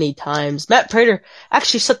happened many times. Matt Prater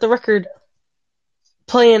actually set the record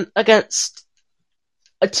playing against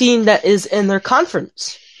a team that is in their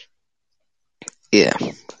conference. Yeah.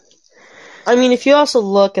 I mean, if you also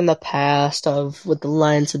look in the past of what the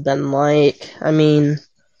Lions have been like, I mean,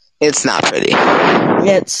 it's not pretty.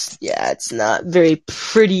 It's not very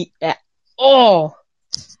pretty at all.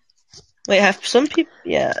 Wait, some people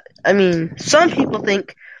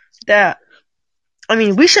think that,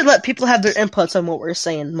 we should let people have their inputs on what we're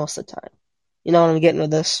saying most of the time. You know what I'm getting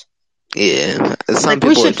with this? Yeah. Some we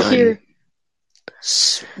people should hear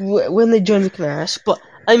when they join, we can ask. But,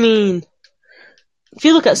 if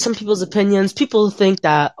you look at some people's opinions, people think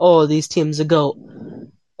that, these teams are GOAT.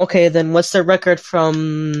 Okay, then what's their record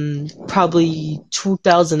from probably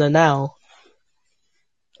 2000 to now?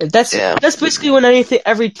 And that's basically when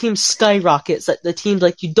every team skyrockets. Like the teams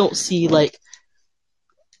you don't see, like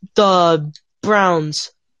the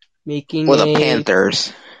Browns making the Panthers.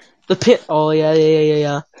 Yeah. The Panthers,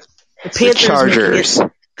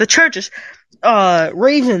 the Chargers,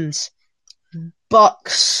 Ravens,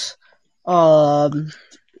 Bucks,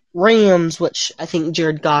 Rams, which I think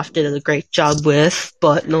Jared Goff did a great job with,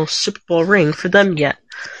 but no Super Bowl ring for them yet.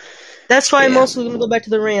 That's why I'm also going to go back to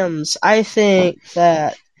the Rams. I think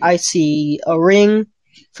that I see a ring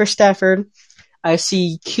for Stafford. I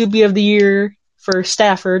see QB of the year for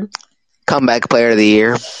Stafford. Comeback player of the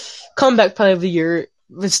year. Comeback player of the year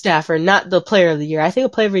with Stafford, not the player of the year. I think a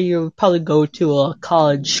player of the year would probably go to a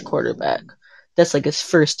college quarterback. That's like his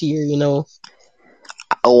first year, you know.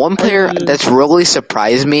 One player that's really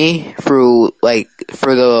surprised me for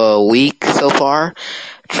the week so far,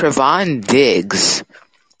 Trevon Diggs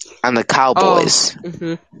on the Cowboys.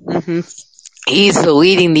 He's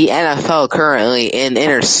leading the NFL currently in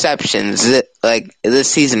interceptions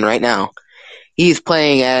this season right now. He's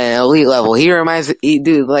playing at an elite level. He reminds when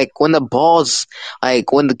the ball's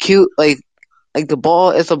if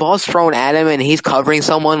the ball's thrown at him and he's covering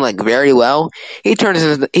someone very well, he turns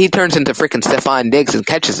into freaking Stephon Diggs and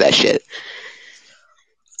catches that shit.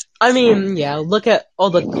 Look at all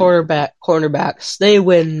the cornerbacks. They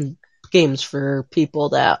win games for people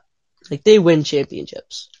that they win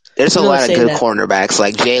championships. There's a lot of good cornerbacks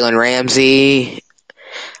like Jalen Ramsey,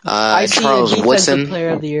 Charles Woodson.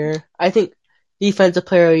 Player of the year. I think defensive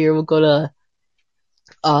player of the year will go to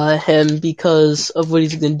him because of what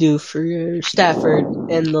he's going to do for Stafford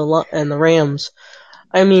and the Rams.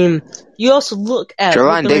 You also look at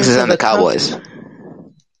Trevon Diggs is on the Cowboys. You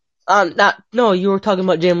were talking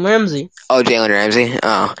about Jalen Ramsey. Oh, Jalen Ramsey.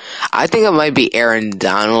 Oh, I think it might be Aaron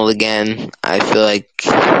Donald again. I feel like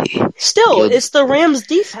it's the Rams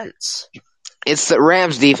defense. It's the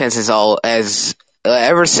Rams defense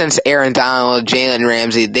ever since Aaron Donald, Jalen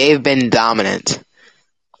Ramsey, they've been dominant.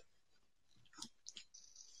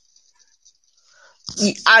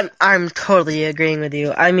 I'm totally agreeing with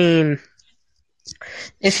you.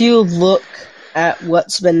 If you look at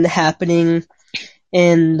what's been happening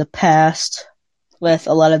in the past with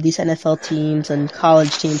a lot of these NFL teams and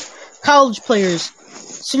college teams, college players,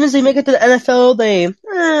 as soon as they make it to the NFL, they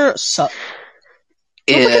suck.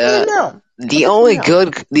 Yeah. The only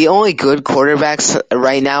good quarterbacks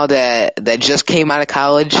right now that just came out of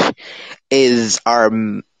college are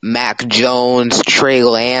Mac Jones, Trey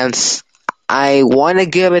Lance. I want to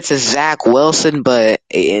give it to Zach Wilson, but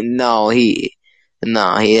no, he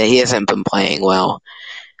hasn't been playing well.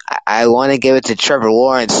 I want to give it to Trevor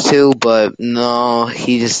Lawrence too, but no,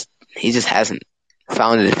 he just hasn't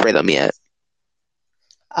found his rhythm yet.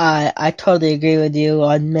 I totally agree with you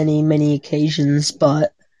on many, many occasions,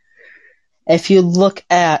 but if you look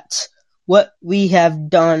at what we have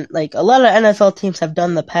done, a lot of NFL teams have done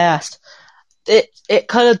in the past, it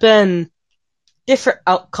could have been different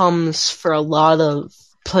outcomes for a lot of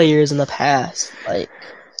players in the past. I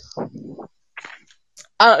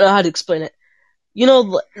don't know how to explain it.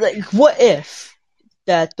 What if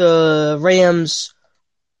that the Rams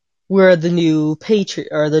were the new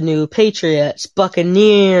Patriots,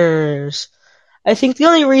 Buccaneers? I think the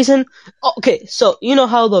only reason... Okay, so you know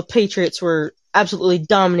how the Patriots were absolutely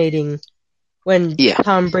dominating when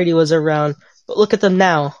Tom Brady was around, but look at them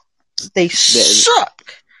now. They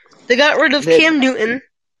suck. They got rid of Cam Newton.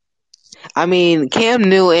 I mean, Cam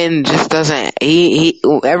Newton just doesn't. He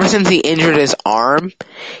ever since he injured his arm,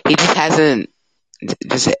 he just hasn't.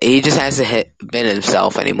 He just hasn't been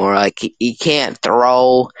himself anymore. Like he can't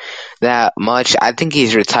throw that much. I think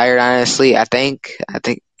he's retired. Honestly, I think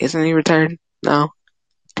isn't he retired? No,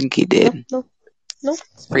 I think he No, did. no, no.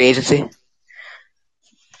 Free agency.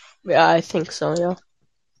 Yeah, I think so. Yeah.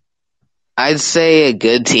 I'd say a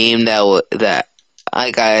good team that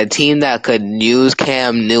like a team that could use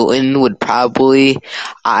Cam Newton would probably.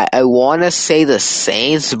 I want to say the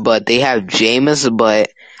Saints, but they have Jameis.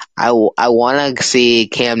 But I want to see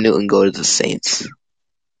Cam Newton go to the Saints.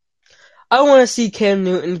 I want to see Cam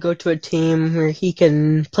Newton go to a team where he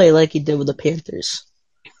can play like he did with the Panthers.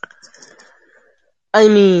 I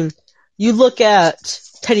mean, you look at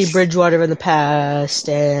Teddy Bridgewater in the past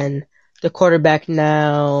and the quarterback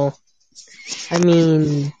now. I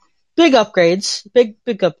mean, big upgrades, big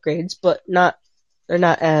upgrades, but they're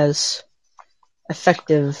not as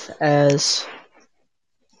effective as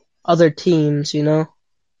other teams, you know?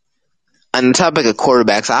 On the topic of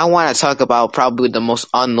quarterbacks, I want to talk about probably the most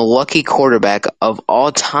unlucky quarterback of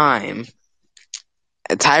all time,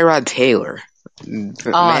 Tyrod Taylor.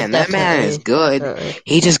 Man, that man is good. Definitely.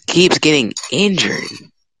 He just keeps getting injured.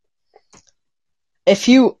 If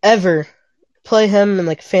you ever play him in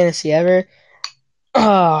like fantasy ever,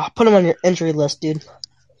 put him on your injury list, dude.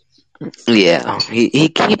 Yeah, he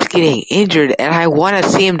keeps getting injured, and I want to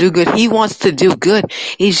see him do good. He wants to do good.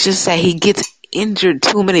 He's just that he gets injured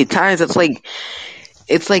too many times. It's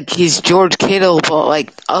like he's George Kittle, but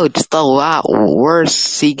like just a lot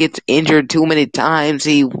worse. He gets injured too many times.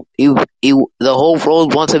 The whole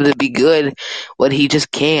world wants him to be good, but he just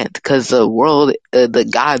can't because the world, the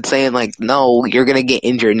God saying like, no, you're gonna get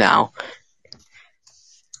injured now.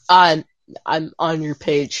 I'm on your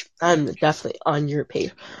page. I'm definitely on your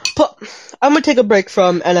page. But I'm gonna take a break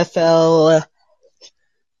from NFL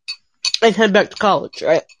and head back to college,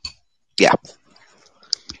 right? Yeah.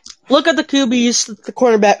 Look at the QBs, the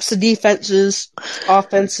cornerbacks, the defenses,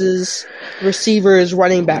 offenses, receivers,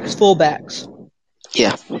 running backs, fullbacks.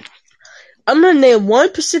 Yeah. I'm gonna name one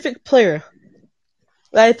specific player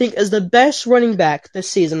that I think is the best running back this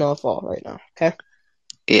season overall right now. Okay.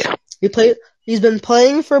 Yeah. He's been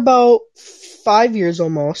playing for about 5 years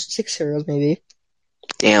almost, 6 years maybe.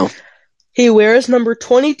 Damn. He wears number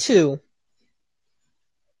 22.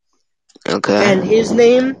 Okay. And his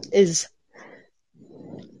name is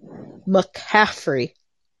McCaffrey.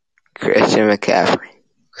 Christian McCaffrey.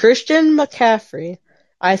 Christian McCaffrey,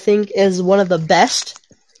 I think, is one of the best.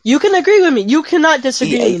 You can agree with me. You cannot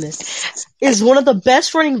disagree with this. Is one of the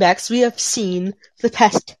best running backs we have seen for the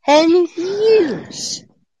past 10 years.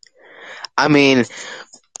 I mean,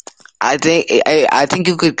 I think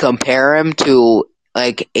you could compare him to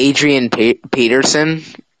like Adrian Peterson.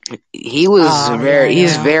 He was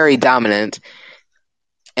he's very dominant,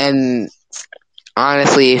 and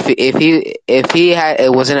honestly, if he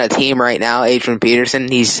was in a team right now, Adrian Peterson,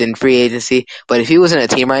 he's in free agency. But if he was in a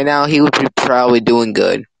team right now, he would be probably doing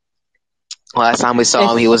good. Last time we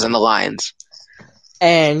saw him, he was in the Lions.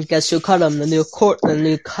 And guess who cut him? The new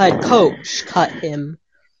head coach cut him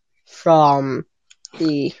from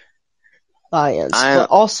the Lions. But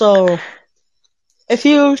also, if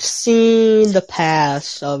you've seen the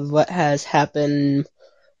past of what has happened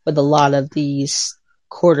with a lot of these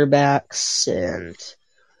quarterbacks and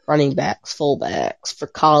running backs, fullbacks for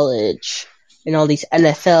college, and all these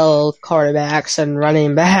NFL quarterbacks and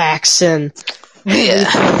running backs and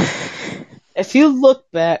if you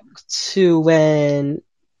look back to when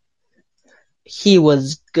he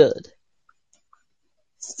was good.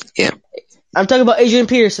 Yeah. I'm talking about Adrian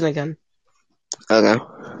Peterson again. Okay.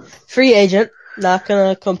 Free agent. Not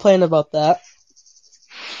gonna complain about that.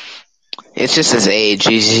 It's just his age.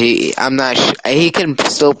 I'm not sure. He can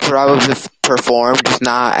still probably perform, just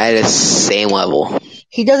not at his same level.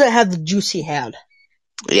 He doesn't have the juice he had.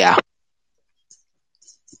 Yeah.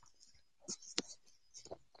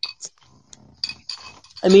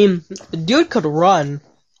 I mean, the dude could run.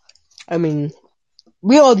 I mean,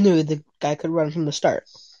 we all knew the guy could run from the start.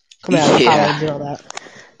 Coming out of college and all that.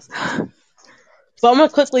 But I'm gonna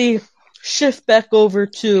quickly shift back over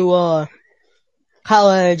to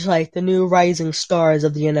college, like the new rising stars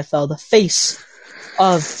of the NFL, the face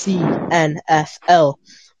of the NFL.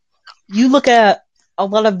 You look at a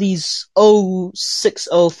lot of these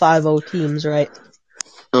 06050 teams, right?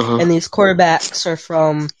 Uh-huh. And these quarterbacks are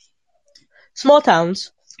from small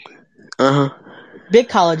towns, big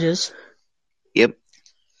colleges. Yep.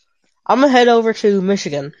 I'm gonna head over to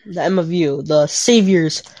Michigan, the MFU, the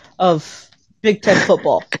saviors of Big Ten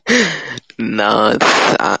football. No,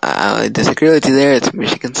 I disagree with you there. It's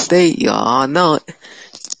Michigan State. Y'all know it.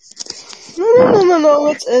 No.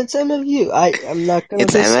 It's MFU. I'm not gonna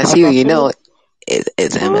It's just stop MSU. up You for know it. it.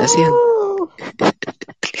 It's MSU. Oh. But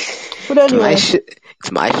It's anyway,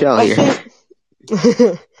 it's my show I here.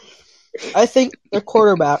 think I think the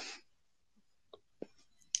quarterback,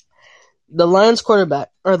 the Lions quarterback,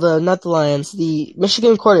 or not the Lions, the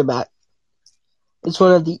Michigan quarterback, is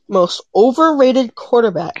one of the most overrated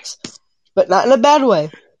quarterbacks, but not in a bad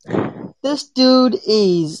way. This dude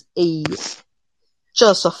is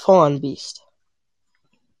just a fawn beast.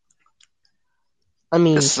 I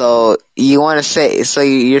mean, So you want to say? So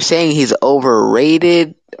you're saying he's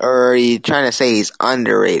overrated, or are you trying to say he's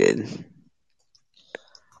underrated?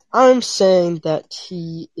 I'm saying that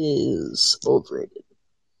he is overrated.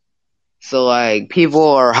 So like people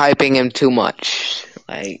are hyping him too much.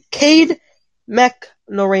 Like Cade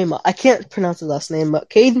McNorema. I can't pronounce his last name, but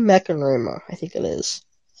Cade McNorema, I think it is.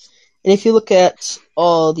 And if you look at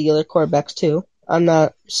all the other quarterbacks too, I'm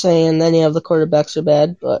not saying any of the quarterbacks are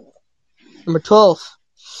bad, but number 12,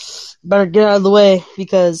 better get out of the way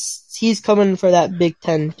because he's coming for that Big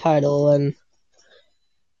Ten title, and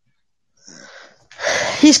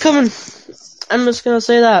he's coming. I'm just gonna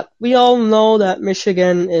say that. We all know that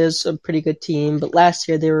Michigan is a pretty good team, but last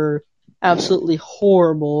year they were absolutely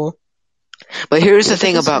horrible. But here's the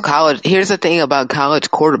thing about college. Here's the thing about college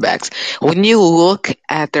quarterbacks. When you look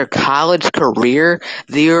at their college career,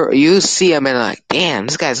 you see them and like, damn,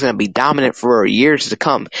 this guy's gonna be dominant for years to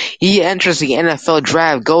come. He enters the NFL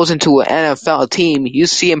draft, goes into an NFL team. You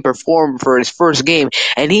see him perform for his first game,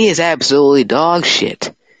 and he is absolutely dog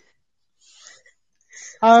shit.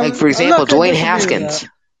 Like for I'm example, not gonna Dwayne disagree with Haskins. that.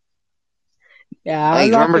 Yeah, I'm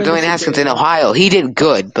Like not remember gonna Dwayne disagree Haskins with in that. Ohio? He did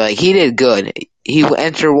good, but he did good. He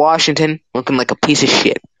entered Washington looking like a piece of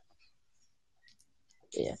shit.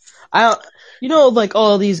 Yeah, I don't. You know, like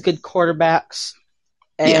all these good quarterbacks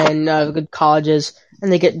Yeah. and good colleges,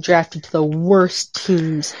 and they get drafted to the worst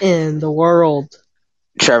teams in the world,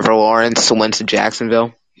 Trevor Lawrence went to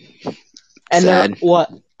Jacksonville. and Sad. they're what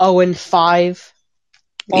 0-5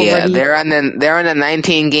 Yeah, already. they're on a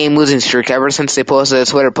 19 game losing streak ever since they posted a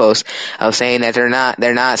Twitter post of saying that they're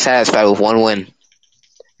not satisfied with one win,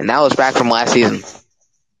 and that was back from last season.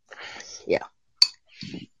 Yeah.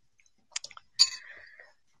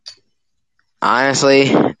 Honestly,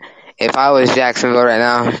 if I was Jacksonville right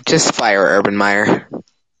now, just fire Urban Meyer.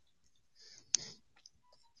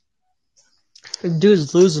 The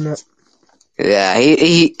dude's losing it. Yeah,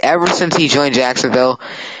 he ever since he joined Jacksonville,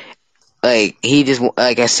 like he just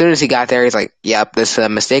like as soon as he got there, he's like, "Yep, this is a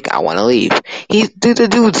mistake. I want to leave." The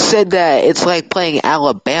dude said that it's like playing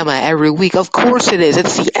Alabama every week. Of course it is.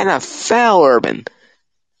 It's the NFL, Urban.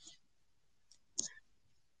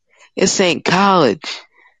 This ain't college.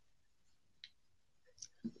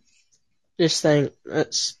 Just think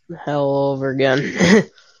it's hell over again.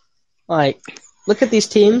 Like, look at these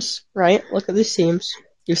teams, right? Look at these teams.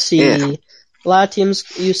 You see Yeah. a lot of teams.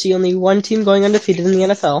 You see only one team going undefeated in the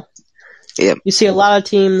NFL. Yep. You see a lot of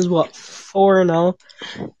teams 4-0.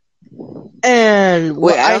 And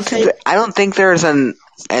what Wait, I don't think there's an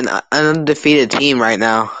undefeated team right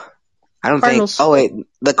now. I don't Cardinals. think. Oh wait,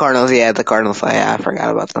 the Cardinals. Yeah, the Cardinals. Yeah, I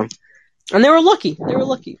forgot about them. And they were lucky. They were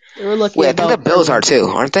lucky. Wait, I think the Bills are too,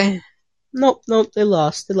 aren't they? Nope. They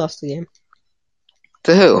lost. They lost the game.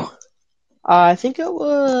 To who? I think it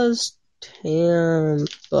was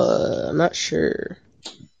Tampa. I'm not sure.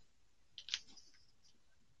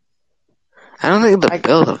 I don't think the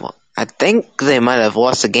Bills have. I think they might have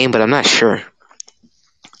lost the game, but I'm not sure.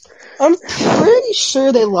 I'm pretty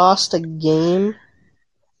sure they lost a game.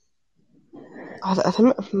 I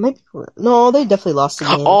think it might be, no, they definitely lost a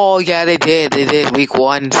game. Oh yeah, they did. They did. Week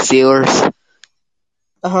 1, Steelers.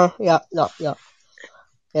 Yeah.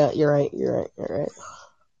 Yeah, you're right.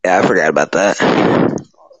 Yeah, I forgot about that.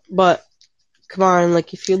 But come on,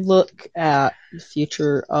 like if you look at the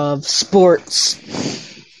future of sports,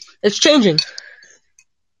 it's changing.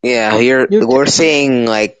 Yeah, we're seeing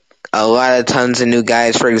like a lot of tons of new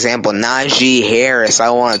guys. For example, Najee Harris. I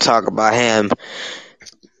want to talk about him.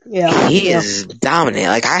 Yeah, He is dominant.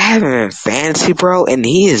 Like I have him in fantasy, bro, and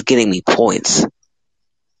he is getting me points.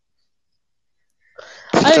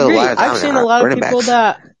 I agree. I've seen a lot of people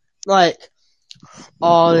that like,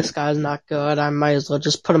 oh, this guy's not good. I might as well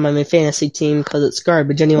just put him on my fantasy team because it's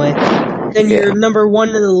garbage anyway. Then you're number 1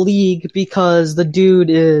 in the league because the dude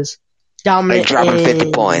is dominant. Like dropping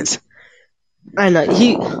 50 points. I know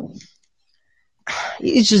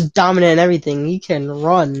he's just dominant in everything. He can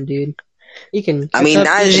run, dude. He can. I mean,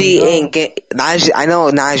 Najee ain't I know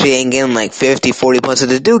Najee ain't getting like 50, 40 points. So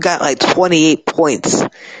the dude got like 28 points.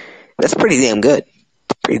 That's pretty damn good.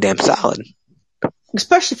 pretty damn solid.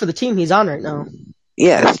 especially for the team he's on right now.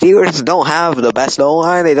 Yeah, the Steelers don't have the best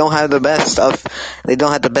O-line. They don't have the best of. They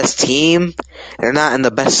don't have the best team. They're not in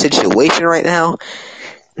the best situation right now.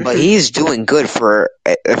 But he's doing good for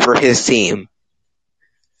his team.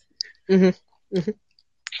 Mm-hmm.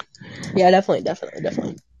 Mm-hmm. Yeah,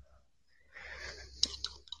 definitely.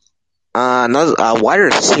 Another wide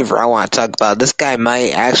receiver I want to talk about. This guy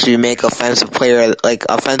might actually make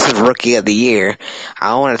offensive rookie of the year.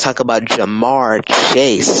 I want to talk about Jamar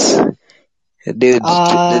Chase. The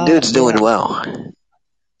dude's doing well.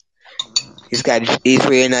 He's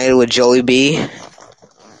reunited with Joey B.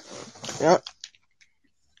 Yep.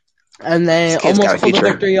 And they This kid's got a almost pulled the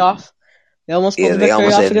future. victory off. They almost pulled the they victory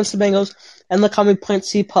almost off did. against the Bengals. And look how many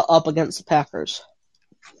points he put up against the Packers.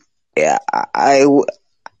 Yeah, I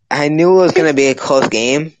knew it was going to be a close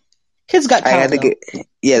game. Kid's got talent. The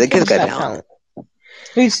kid's got talent.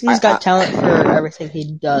 He's got talent for everything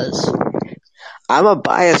he does. I'm a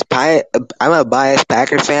biased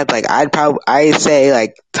Packers fan. Like I say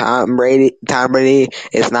like Tom Brady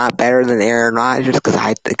is not better than Aaron Rodgers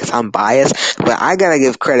because I'm biased. But I gotta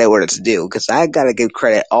give credit where it's due because I gotta give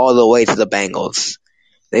credit all the way to the Bengals.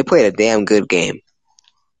 They played a damn good game.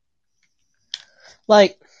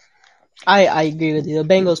 Like, I agree with you.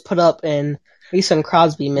 The Bengals put up, and Mason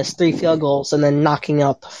Crosby missed 3 field goals and then knocking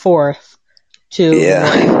out the 4th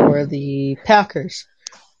for the Packers.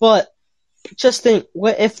 But just think,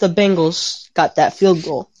 what if the Bengals got that field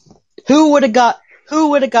goal? Who would have got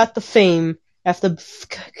the fame if the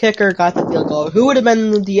kicker got the field goal? Who would have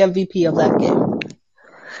been the MVP of that game?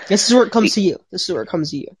 This is where it comes to you.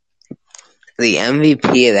 The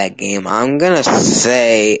MVP of that game, I'm gonna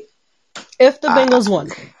say, if the Bengals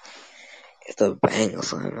won. If the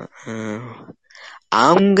Bengals won,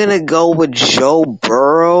 I'm gonna go with Joe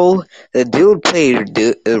Burrow. The dude played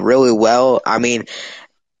really well. I mean,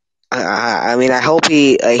 I hope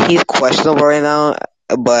he's questionable right now,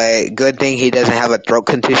 but good thing he doesn't have a throat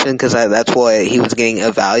contusion because that's what he was getting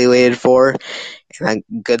evaluated for. And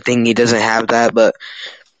good thing he doesn't have that, but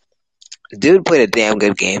dude played a damn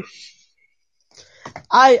good game.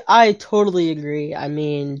 I totally agree. I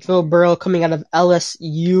mean, Joe Burrow coming out of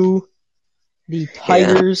LSU, the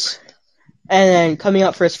Tigers, and then coming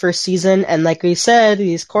out for his first season, and like we said,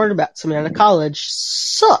 these quarterbacks coming out of college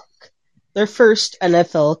suck. Their first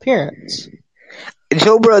NFL appearance.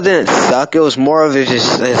 Joe Burrow didn't suck. It was more of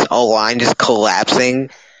his O-line just collapsing.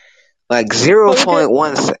 Like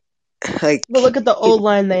 0.1. Like, but look at the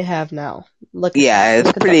O-line they have now.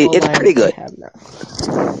 It's pretty good.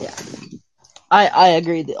 Yeah. I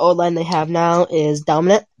agree. The O-line they have now is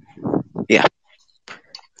dominant. Yeah.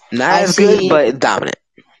 Not as good, but dominant.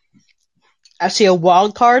 I see a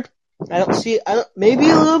wild card. Maybe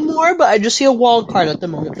a little more, but I just see a wild card at the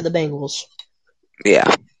moment for the Bengals. Yeah.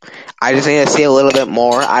 I just need to see a little bit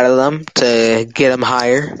more out of them to get them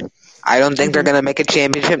higher. I don't think they're going to make a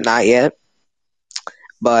championship, not yet.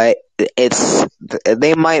 But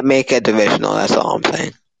they might make a divisional, that's all I'm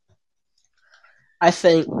saying. I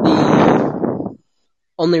think the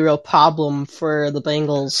only real problem for the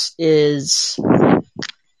Bengals is...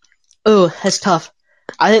 Oh, that's tough.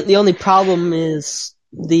 I think the only problem is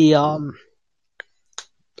the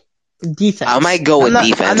defense. I might go with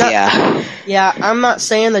defense, yeah. Yeah, I'm not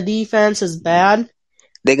saying the defense is bad.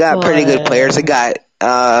 They got pretty good players. They got,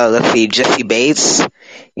 let's see, Jesse Bates.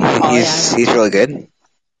 He's really good.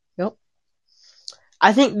 Yep.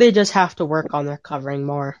 I think they just have to work on their covering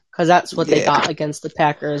more, because that's what they got against the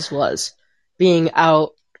Packers was being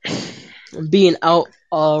out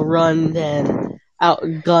run and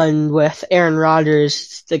outgunned with Aaron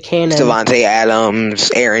Rodgers, the cannon. Devontae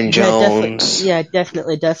Adams, Aaron Jones.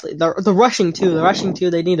 Definitely. The rushing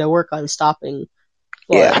too, they need to work on stopping.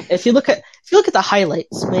 But if you look at the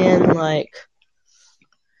highlights, man, like,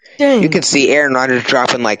 dang. You can see Aaron Rodgers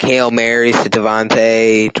dropping like Hail Marys to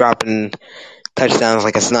Devontae, dropping touchdowns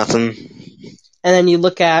like it's nothing. And then you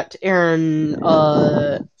look at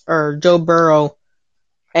Joe Burrow,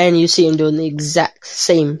 and you see him doing the exact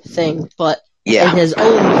same thing, but in his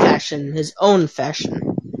own fashion.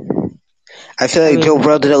 I feel like Joe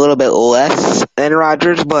Burrow did a little bit less than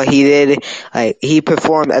Rodgers, but he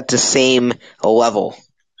performed at the same level.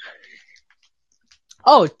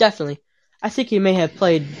 Oh, definitely. I think he may have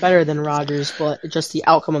played better than Rodgers, but just the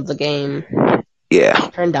outcome of the game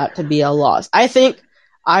turned out to be a loss. I think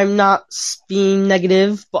I'm not being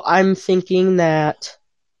negative, but I'm thinking that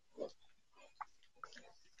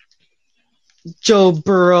Joe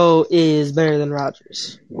Burrow is better than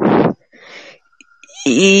Rodgers.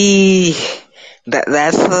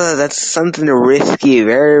 That's something risky,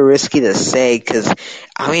 very risky to say, because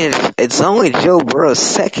I mean it's only Joe Burrow's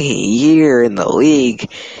second year in the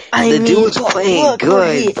league. I The mean, dude's but playing look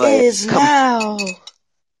where he good, is now.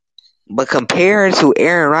 but compared to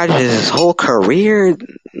Aaron Rodgers' whole career,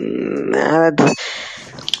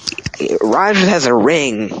 Rodgers has a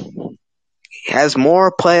ring. He has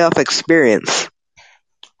more playoff experience.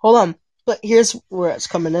 Hold on, but here's where it's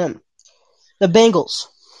coming in. The Bengals,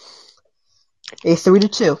 a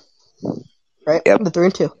 3-2, right? Yep. The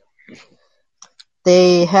 3-2.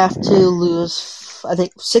 They have to lose, I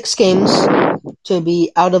think, 6 games to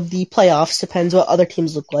be out of the playoffs. Depends what other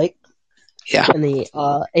teams look like. Yeah. In the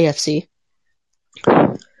AFC.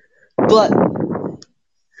 But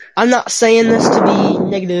I'm not saying this to be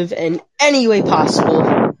negative in any way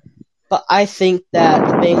possible, but I think that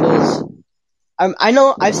the Bengals, I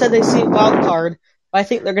know I've said they see a wild card, but I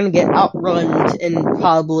think they're going to get outrun in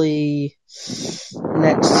probably the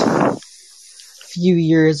next few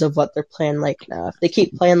years of what they're playing like now. If they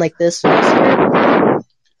keep playing like this next year,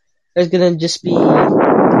 there's going to just be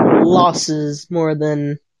losses more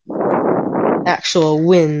than actual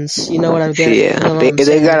wins. You know what I'm getting? Yeah, You know what I'm they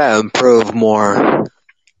saying? gotta improve more.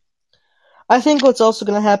 I think what's also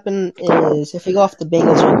going to happen is, if we go off the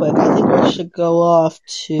Bengals real quick, I think we should go off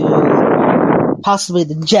to possibly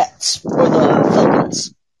the Jets or the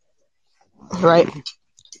Falcons. Right?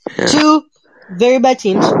 Yeah. 2 very bad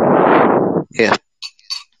teams. Yeah.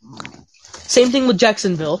 Same thing with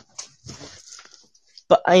Jacksonville.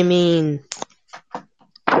 But I mean,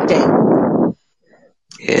 dang.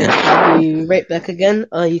 Yeah. I'll be right back again.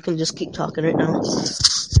 You can just keep talking right now.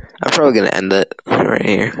 I'm probably gonna end it right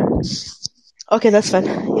here. Okay, that's fine.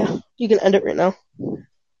 Yeah, you can end it right now.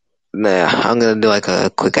 Nah, I'm gonna do like a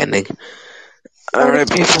quick ending. Alright,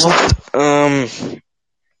 people.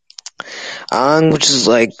 Which is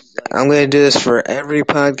like, I'm gonna do this for every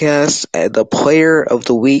podcast. The player of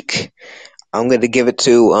the week, I'm gonna give it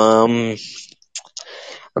to, I'm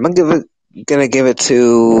gonna give it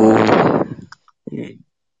to,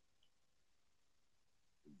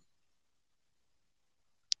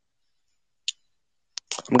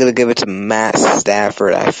 I'm gonna give it to Matt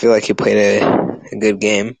Stafford. I feel like he played a good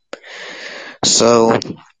game. So,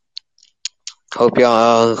 hope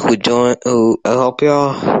y'all I hope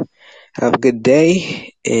y'all have a good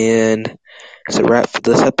day, and it's a wrap for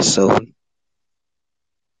this episode.